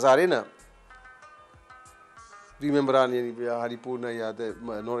صرف هزارې نه دوی ممبران یعنی هریپور نه یا د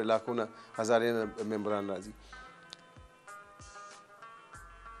نور علاقو نه هزارې نه ممبران راځي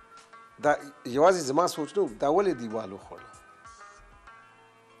دا یوازې زما سوچ نه دا ولې دیوال وخوړه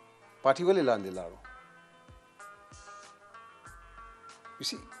پارټي ولې لاندې لاړو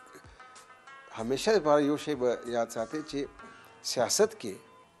یوسي همیشه لپاره یو شی به یاد ساتئ چې سیاست کې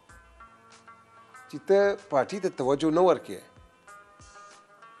چې ته پارټي ته توجه نه ورکې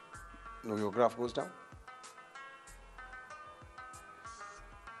نو یو ګراف goes down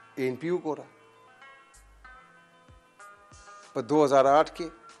ANP وګوره په 2008 کې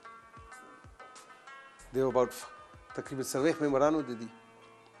they were about تقریبا 40 ممبرانو د دي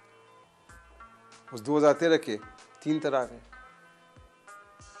اوس 2013 کې 3 ته راغی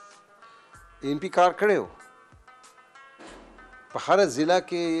ANP کار کړی و په هر ضلع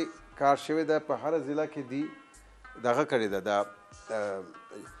کې کار شوی ده په هر ضلع کې دی دغه کړی ده دا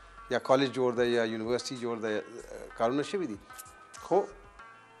یا کالج جوړ ده یا یونیورسيټي جوړ ده کارونه شوي دي خو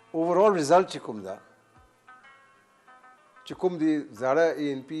اوورال ریزلټ چې کوم ده چې کوم دی زاړه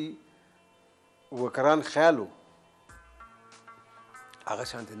ANP وکران خیال و هغه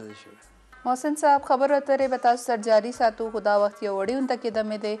شانتې نه دی شوی محسن صاحب خبرو اترې به تاسو سره جاري ساتو خو دا وخت یو وړي اونته کې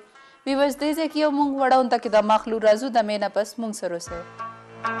دمې دی ویوز دې ځای کې یو مونږ وړه اونته کې د مخلو راځو دمې نه پس مونږ سره اوسئ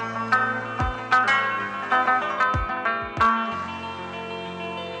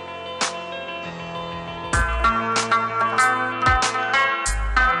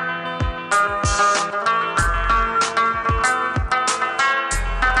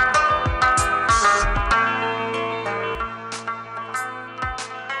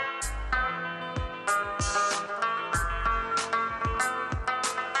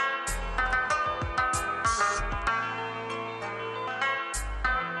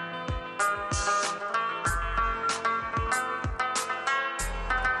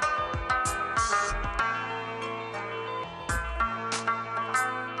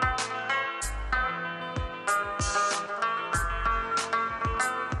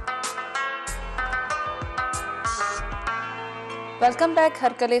वेलकम बैक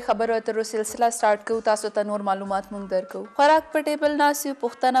हर कले खबर اترو سلسله سٹارټ کوو تاسو ته نور معلومات مونږ درکو خوراک په ټیبل ناس یو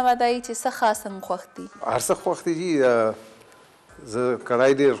پښتنه ودای چې څه خاصم خوختي هر څه خوختي جی زه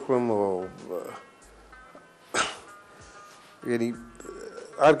کړای ډېر خورم یعنی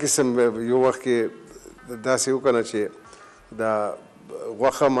هر قسم یو وخت کې داسې وکنه چې دا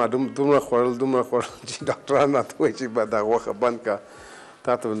غوښه ما دومره خوړل چې ډاکټران راته وایي چې دا غوښه بند کا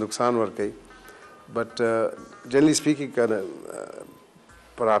تا ته نقصان ورکوي بٹ جنرلی اسپیکنگ کا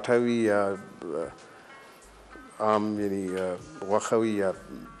پراٹھا وی یا عام یعنی غوښه وي یا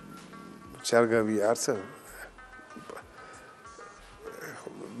چرګه وي هر څه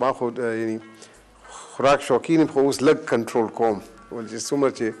ما خو یعنی خوراک شوقین یم خو اوس لږ کنټرول کوم چې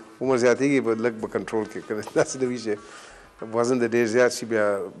څومره چې عمر زیاتېږي به لږ به کنټرول کې کنه داسې نه وي چې وزن د ډېر زیات شي بیا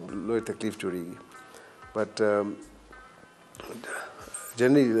لوی تکلیف جوړېږي بٹ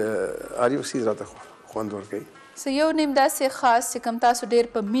جنرلی هر یو څیز راته خوند ورکوي څه یو نیم داسې خاص چې کوم تاسو ډېر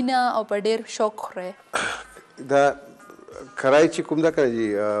په مینه او په ډېر شوق خورئ دا کړای چې کوم دا کوي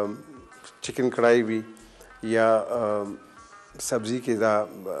چکن کړای وي یا سبزی کې دا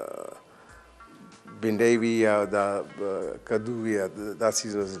بینډۍ وي یا دا کدو وي دا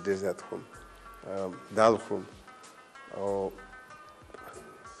څیزونه زه ډېر زیات خورم دال خورم او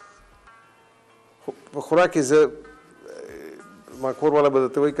په خوراک کې زه ما کور والا به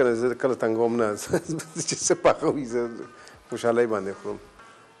درته وایي که نه زه کله تنګوم نه چې څه پاخه وي زه خوشحالۍ باندې خورم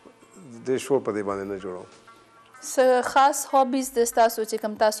ډېر شور په دې باندې نه جوړوم څه خاص هابیز د ستاسو چې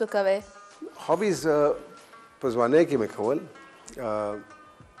کوم تاسو کوئ هابیز په ځوانۍ کې مې کول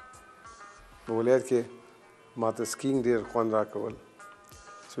په ولایت کې ما ته سکینګ ډېر خوند راکول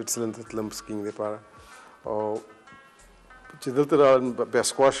سویټزرلند ته تلم سکینګ دپاره او چې دلته راغلم بیا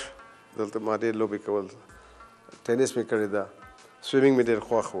سکواش دلته ما ډېر لوبې کول ټینس مې کړې ده سویمینګ مې ډېر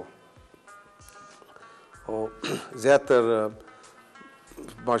خوښ و او زیاتر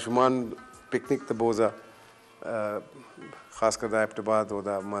ماشومان پکنیک ته بوځه خاص کر دا ابتباد او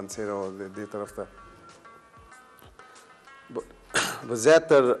دا مانسیر او دې طرف ته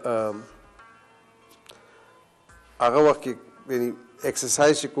زیاتر هغه وخت کې یعنی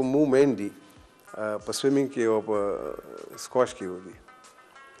ایکسرسایز چې کوم موومنټ دي په سویمینګ کې او په سکواش کې ودي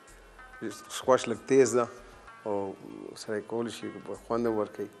سکواش لږ تیز ده او سره کولی شي خوند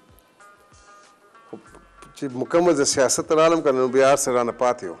ورکوي خو چې مکمل د سیاست ته رالم که نه نو بیا هر څه رانه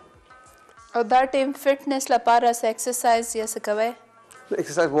پاتې و او دا ټیم فټنس لپاره څه ایکسرسایز یا څه کوئ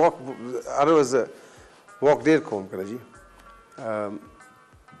ایکسرسایز واک هر ورځ واک ډېر کوم که نه جي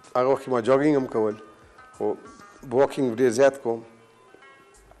هغه وخت کې ما جاګینګ هم کول خو واکینګ ډېر زیات کوم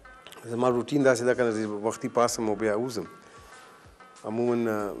زما روټین داسې ده که نه وختي پاسم او بیا وځم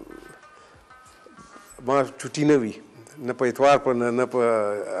عموما ما چټي نه وي نه په اتوار پر نه په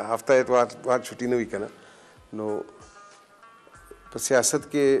هفته اتوار چټي نه وي که نه نو په سیاست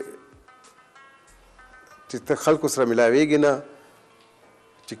کې چې ته خلکو سره ملاویږي نه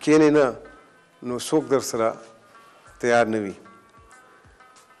چې کښېنې نه نو څوک در سره تیار نه وي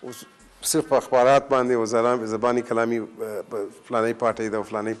اوس صرف په اخبارات باندې او زباني کلامي فلانی پارټۍ ده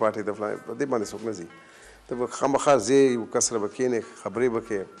فلانی پارټۍ ده فلانی په دې باندې څوک نه ځي ته به خامخا ځې یو کس سره به کښېنې خبرې به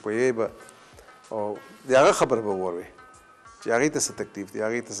کوې پوهېږې به او د هغه خبره به واورې چې هغې ته څه تکلیف دی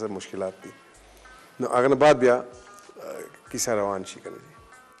هغې ته څه مشکلات دي نو هغه نه بعد بیا کیسه روان شي که نه دي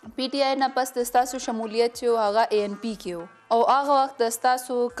پی ټی آی نه پس د ستاسو شمولیت چې و هغه اے ان پی کې و او هغه وخت د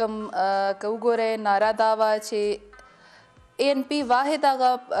ستاسو کم که وګورئ ناره دا وه چې اے ان پی واحد هغه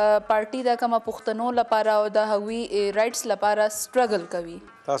پارټي ده کومه پښتنو لپاره او د هغوی رایټس لپاره سټرګل کوي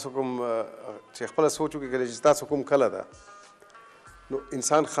تاسو کوم چې خپله سوچ وکړئ کله چې تاسو کوم کله ده نو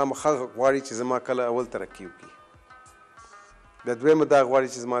انسان خامخا غواړي چې زما کله اول ترقي وکړي بیا دویمه دا غواړي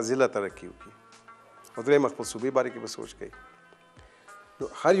چې زما ضلع ترقي وکړي او درېیمه خپل صوبې باره کې به سوچ کوي نو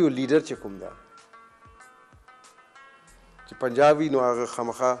هر یو لیډر چې کوم ده چې پنجاب وي نو هغه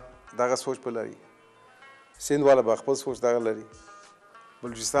خامخا دغه سوچ به لري سند والا به خپل سوچ دغه لري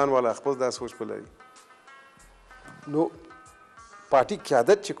بلوچستان والا خپل دا سوچ به لري نو پارټي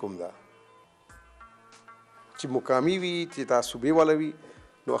قیادت چې کوم ده چې مقامي وي چې دا صوبې والا وي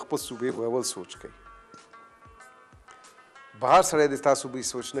نو خپل صوبې به اول سوچ کوي بهر سړی د ستا صوبې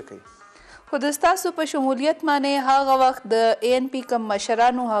سوچ نه کوي خو د ستاسو په شمولیت باندې هغه وخت د اے ان پی کم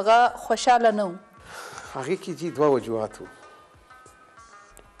مشرانو هغه خوشحاله نه و هغې کې جي دوه وجوهات وو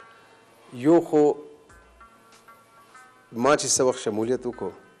یو خو ما چې څه وخت شمولیت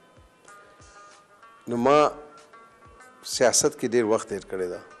وکړو نو ما سیاست کې ډېر وخت تېر کړی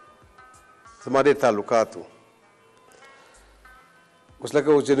ده زما ډېر تعلقات وو اوس لکه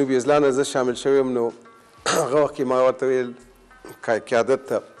اوس جنوبي اضلاع نه زه شامل شوی یم نو هغه وخت کې ما ورته ویل قیادت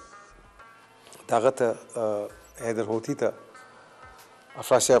ته دغه ته حیدر هوتي ته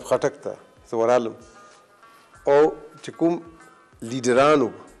افراز صاحب خټک ته زه ورالم او چې کوم لیډران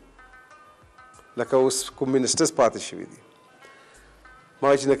وو لکه اوس کوم منسټرز پاتې شوي دي ما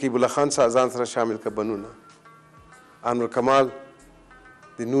وایي چې نقیب الله خان ځان سره شامل کړه بنونه انور کمال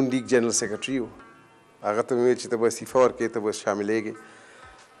د نون لیګ جنرال سیکرټري و هغه ته مې ویل چې ته به استعفا ورکړې ته به شاملېږې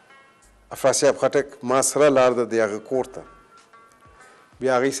افراز صاحب خټک ما سره لاړ ده د هغه کور ته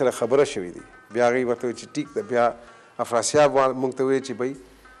بیا هغې سره خبره شوې دي بیا هغې ورته ویل چې ټیک ده بیا افراز صاحب موږ ته ویل چې بھائی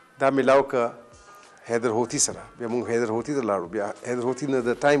دا میلاو که حیدر هوتي سره بیا موږ حیدر هوتي ته لاړو بیا حیدر هوتي نه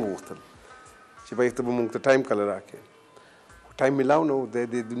د ټایم وغوښتل چې بھائی ته به موږ ته ټایم کله راکړې ټایم میلاو نه و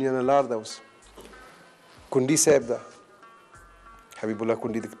د دنیا نه لاړ ده اوس کونډي صاحب ده حبیب الله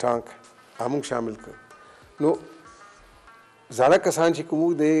کونډي د ټانک هغه موږ شامل کړ نو زاړه کسان چې کوم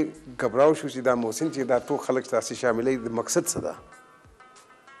د غبراو شو چې دا محسن چې دا ټول خلک تاسې شاملوي د مقصد څه ده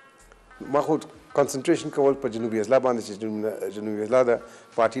ما خو کنسنټریشن کول په جنوبي اضلاع باندې چې جنوبي اضلاع د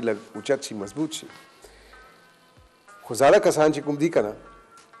پارټي لږ اوچت شي مضبوط شي خو زاړه کسان چې کوم دي که نه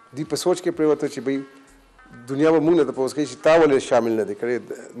دوی په سوچ کې پرېوته چې بھائی دنیا به موږ نه تپوس کوي چې تا ولې شامل نه دی کړی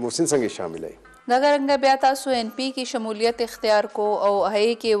محسن څنګه شاملوي دغه رنګه بیا تاسو ان پی کې شمولیت اختیار کو او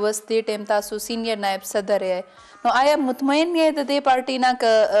هغې کې اوس دې ټایم تاسو سینیر نائب صدر یې نو آیا مطمئن یې د دې پارټي نه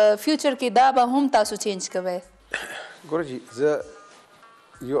که فیوچر کې دا به هم تاسو چینج کوئ ګوره جي زه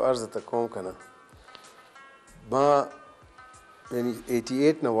یو عرض ته کوم که نه ما یعنی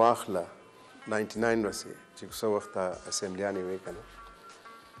 88 نه واخله 99 رسې چې څه وخت اسمبلیانې وې که نه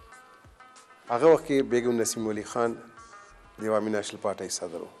هغه وخت کې بیګم نسیم ولی خان د عوامي نیشنل پارټۍ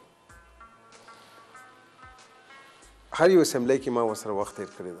صدر و هر یو اسمبلی کې ما ورسره وخت تېر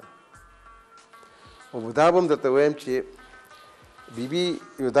کړی ده او دا به هم درته وایم چې بیبي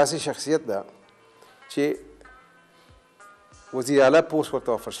یو داسې شخصیت ده چې وزیر اعلی پوسټ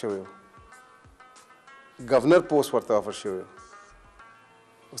ورته آفر شوی و گورنر پوسټ ورته آفر شوی و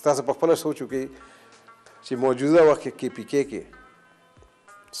اوس تاسو په خپله سوچ وکړئ چې موجوده وخت کې پی کې کې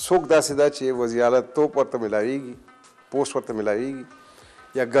څوک داسې ده چې وزیر اعلی توپ ورته ملاویږي پوسټ ورته ملاویږي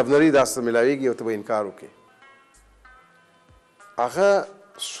یا گورنري داسې ملاویږي او ته به انکار وکړې هغه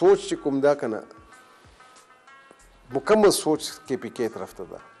سوچ چې کوم ده که نه مکمل سوچ کې پی کې طرف ته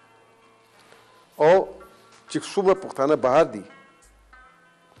ده او چې څومره پښتانه بهر دي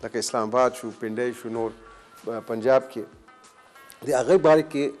لکه اسلام آباد شو پنډۍ شو نور پنجاب کې د هغې باره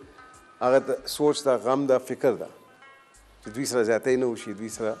کې هغه سوچ ده غم ده فکر ده چې دوی سره زیاتی نه وشي دوی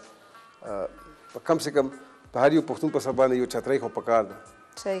سره کم سے کم په هر یو پښتون په سر باندې یو چترۍ خو پکار ده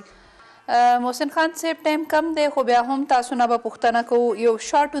صحیح محسن خان صاحب ټایم کم دی خو بیا هم تاسو نه به پوښتنه کوو یو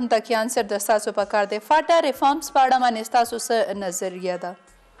شارټ اونتکي آنسر د ستاسو په کار دی فاټا ریفارمز په اړه باندې ستاسو څه نظریه ده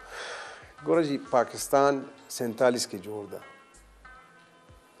ګوره جی پاکستان 47 کې جوړ ده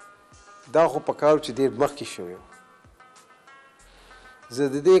دا خو په کار چې ډېر مخکې شوی زه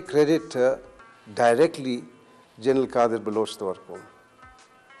د دې کریډټ ډایرکټلی جنرال قادر بلوچ ته ورکوم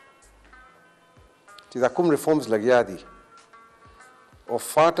چې دا کوم ریفارمز لګیا دي او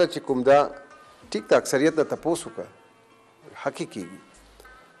فاټا چې کوم دا ټیک د اکثریت نه تپوس وکړه حقیقي کېږي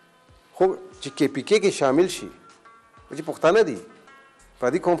خو چې کې پی کې شامل شي چې پښتانه دي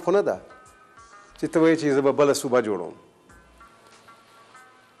پردي قوم خو نه ده چې ته وایې چې زه به بله صوبه جوړوم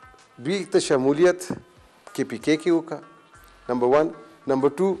دوی ته شمولیت کې پی کې وکړه نمبر 1 نمبر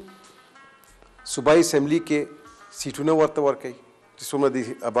 2 صوبایي اسمبلی کې سیټونه ورته ورکوي چې څومره د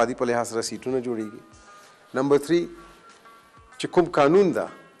آبادي په لحاظ سره سیټونه جوړېږي نمبر 3 چې کوم قانون ده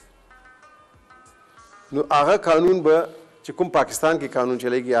نو هغه قانون به چې کوم پاکستان کې قانون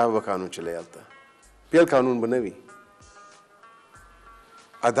چلېږي هغه به قانون چلی هلته بیل قانون به نه وي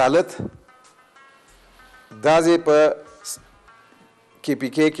عدالت دا ځای په کې پی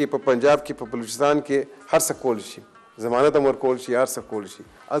کې په پنجاب کې په بلوچستان کې هر څه کول شي ضمانت هم ورکول شي هر څه کول شي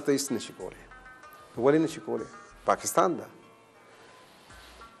هلته هېڅ نشي کولی ولې نشي کولی پاکستان ده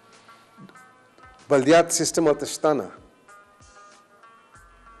بلدیات سیستم هلته شته نه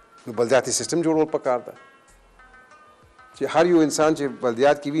نو بلدیاتي سیستم جوړول پکار ده چې هر یو انسان چې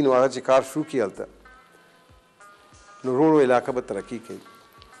بلدیات کې وي نو هغه چې کار شروع کړي هلته نو ورو ورو علاقه به ترقي کوي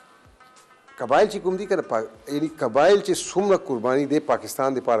قبایل چې کوم دي که یعنی قبایل چې څومره قرباني دی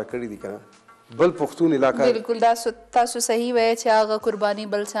پاکستان دپاره کړې دي که نه بل پښتون علاقه بالکل دا تاسو صحیح وایئ چې هغه قرباني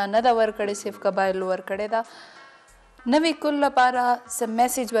بل چا نه ده ورکړې صرف قبایلو ورکړې ده نوې کل لپاره څه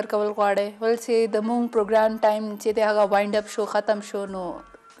میسیج ورکول غواړئ ول چې د مونږ پروګرام ټایم چې دی هغه وایند اپ شو ختم شو نو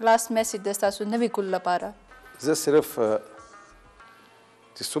لاست میسیج د ستاسو نوې کل لپاره زه صرف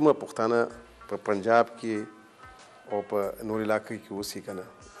چې څومره پښتانه په پنجاب کې او په نور علاقې کې اوسي که نه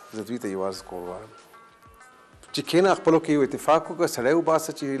زه دوی ته یو عرض کول غواړم چې کښېنه خپلو کې یو اتفاق وکړه سړی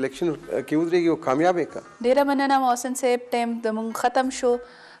وباسه چې الیکشن کې ودرېږي او کامیاب یې کړه ډېره مننه محسن صاحب ټایم د مونږ ختم شو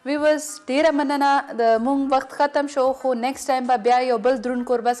ویورز ډېره مننه د مونږ وخت ختم شو خو نیکسټ ټایم به بیا یو بل درون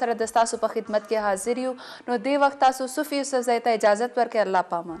کوربه سره د ستاسو په خدمت کې حاضر یو نو دې وخت تاسو صوفي یوسف زی ته اجازت ورکړئ الله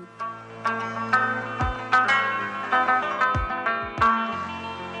پامان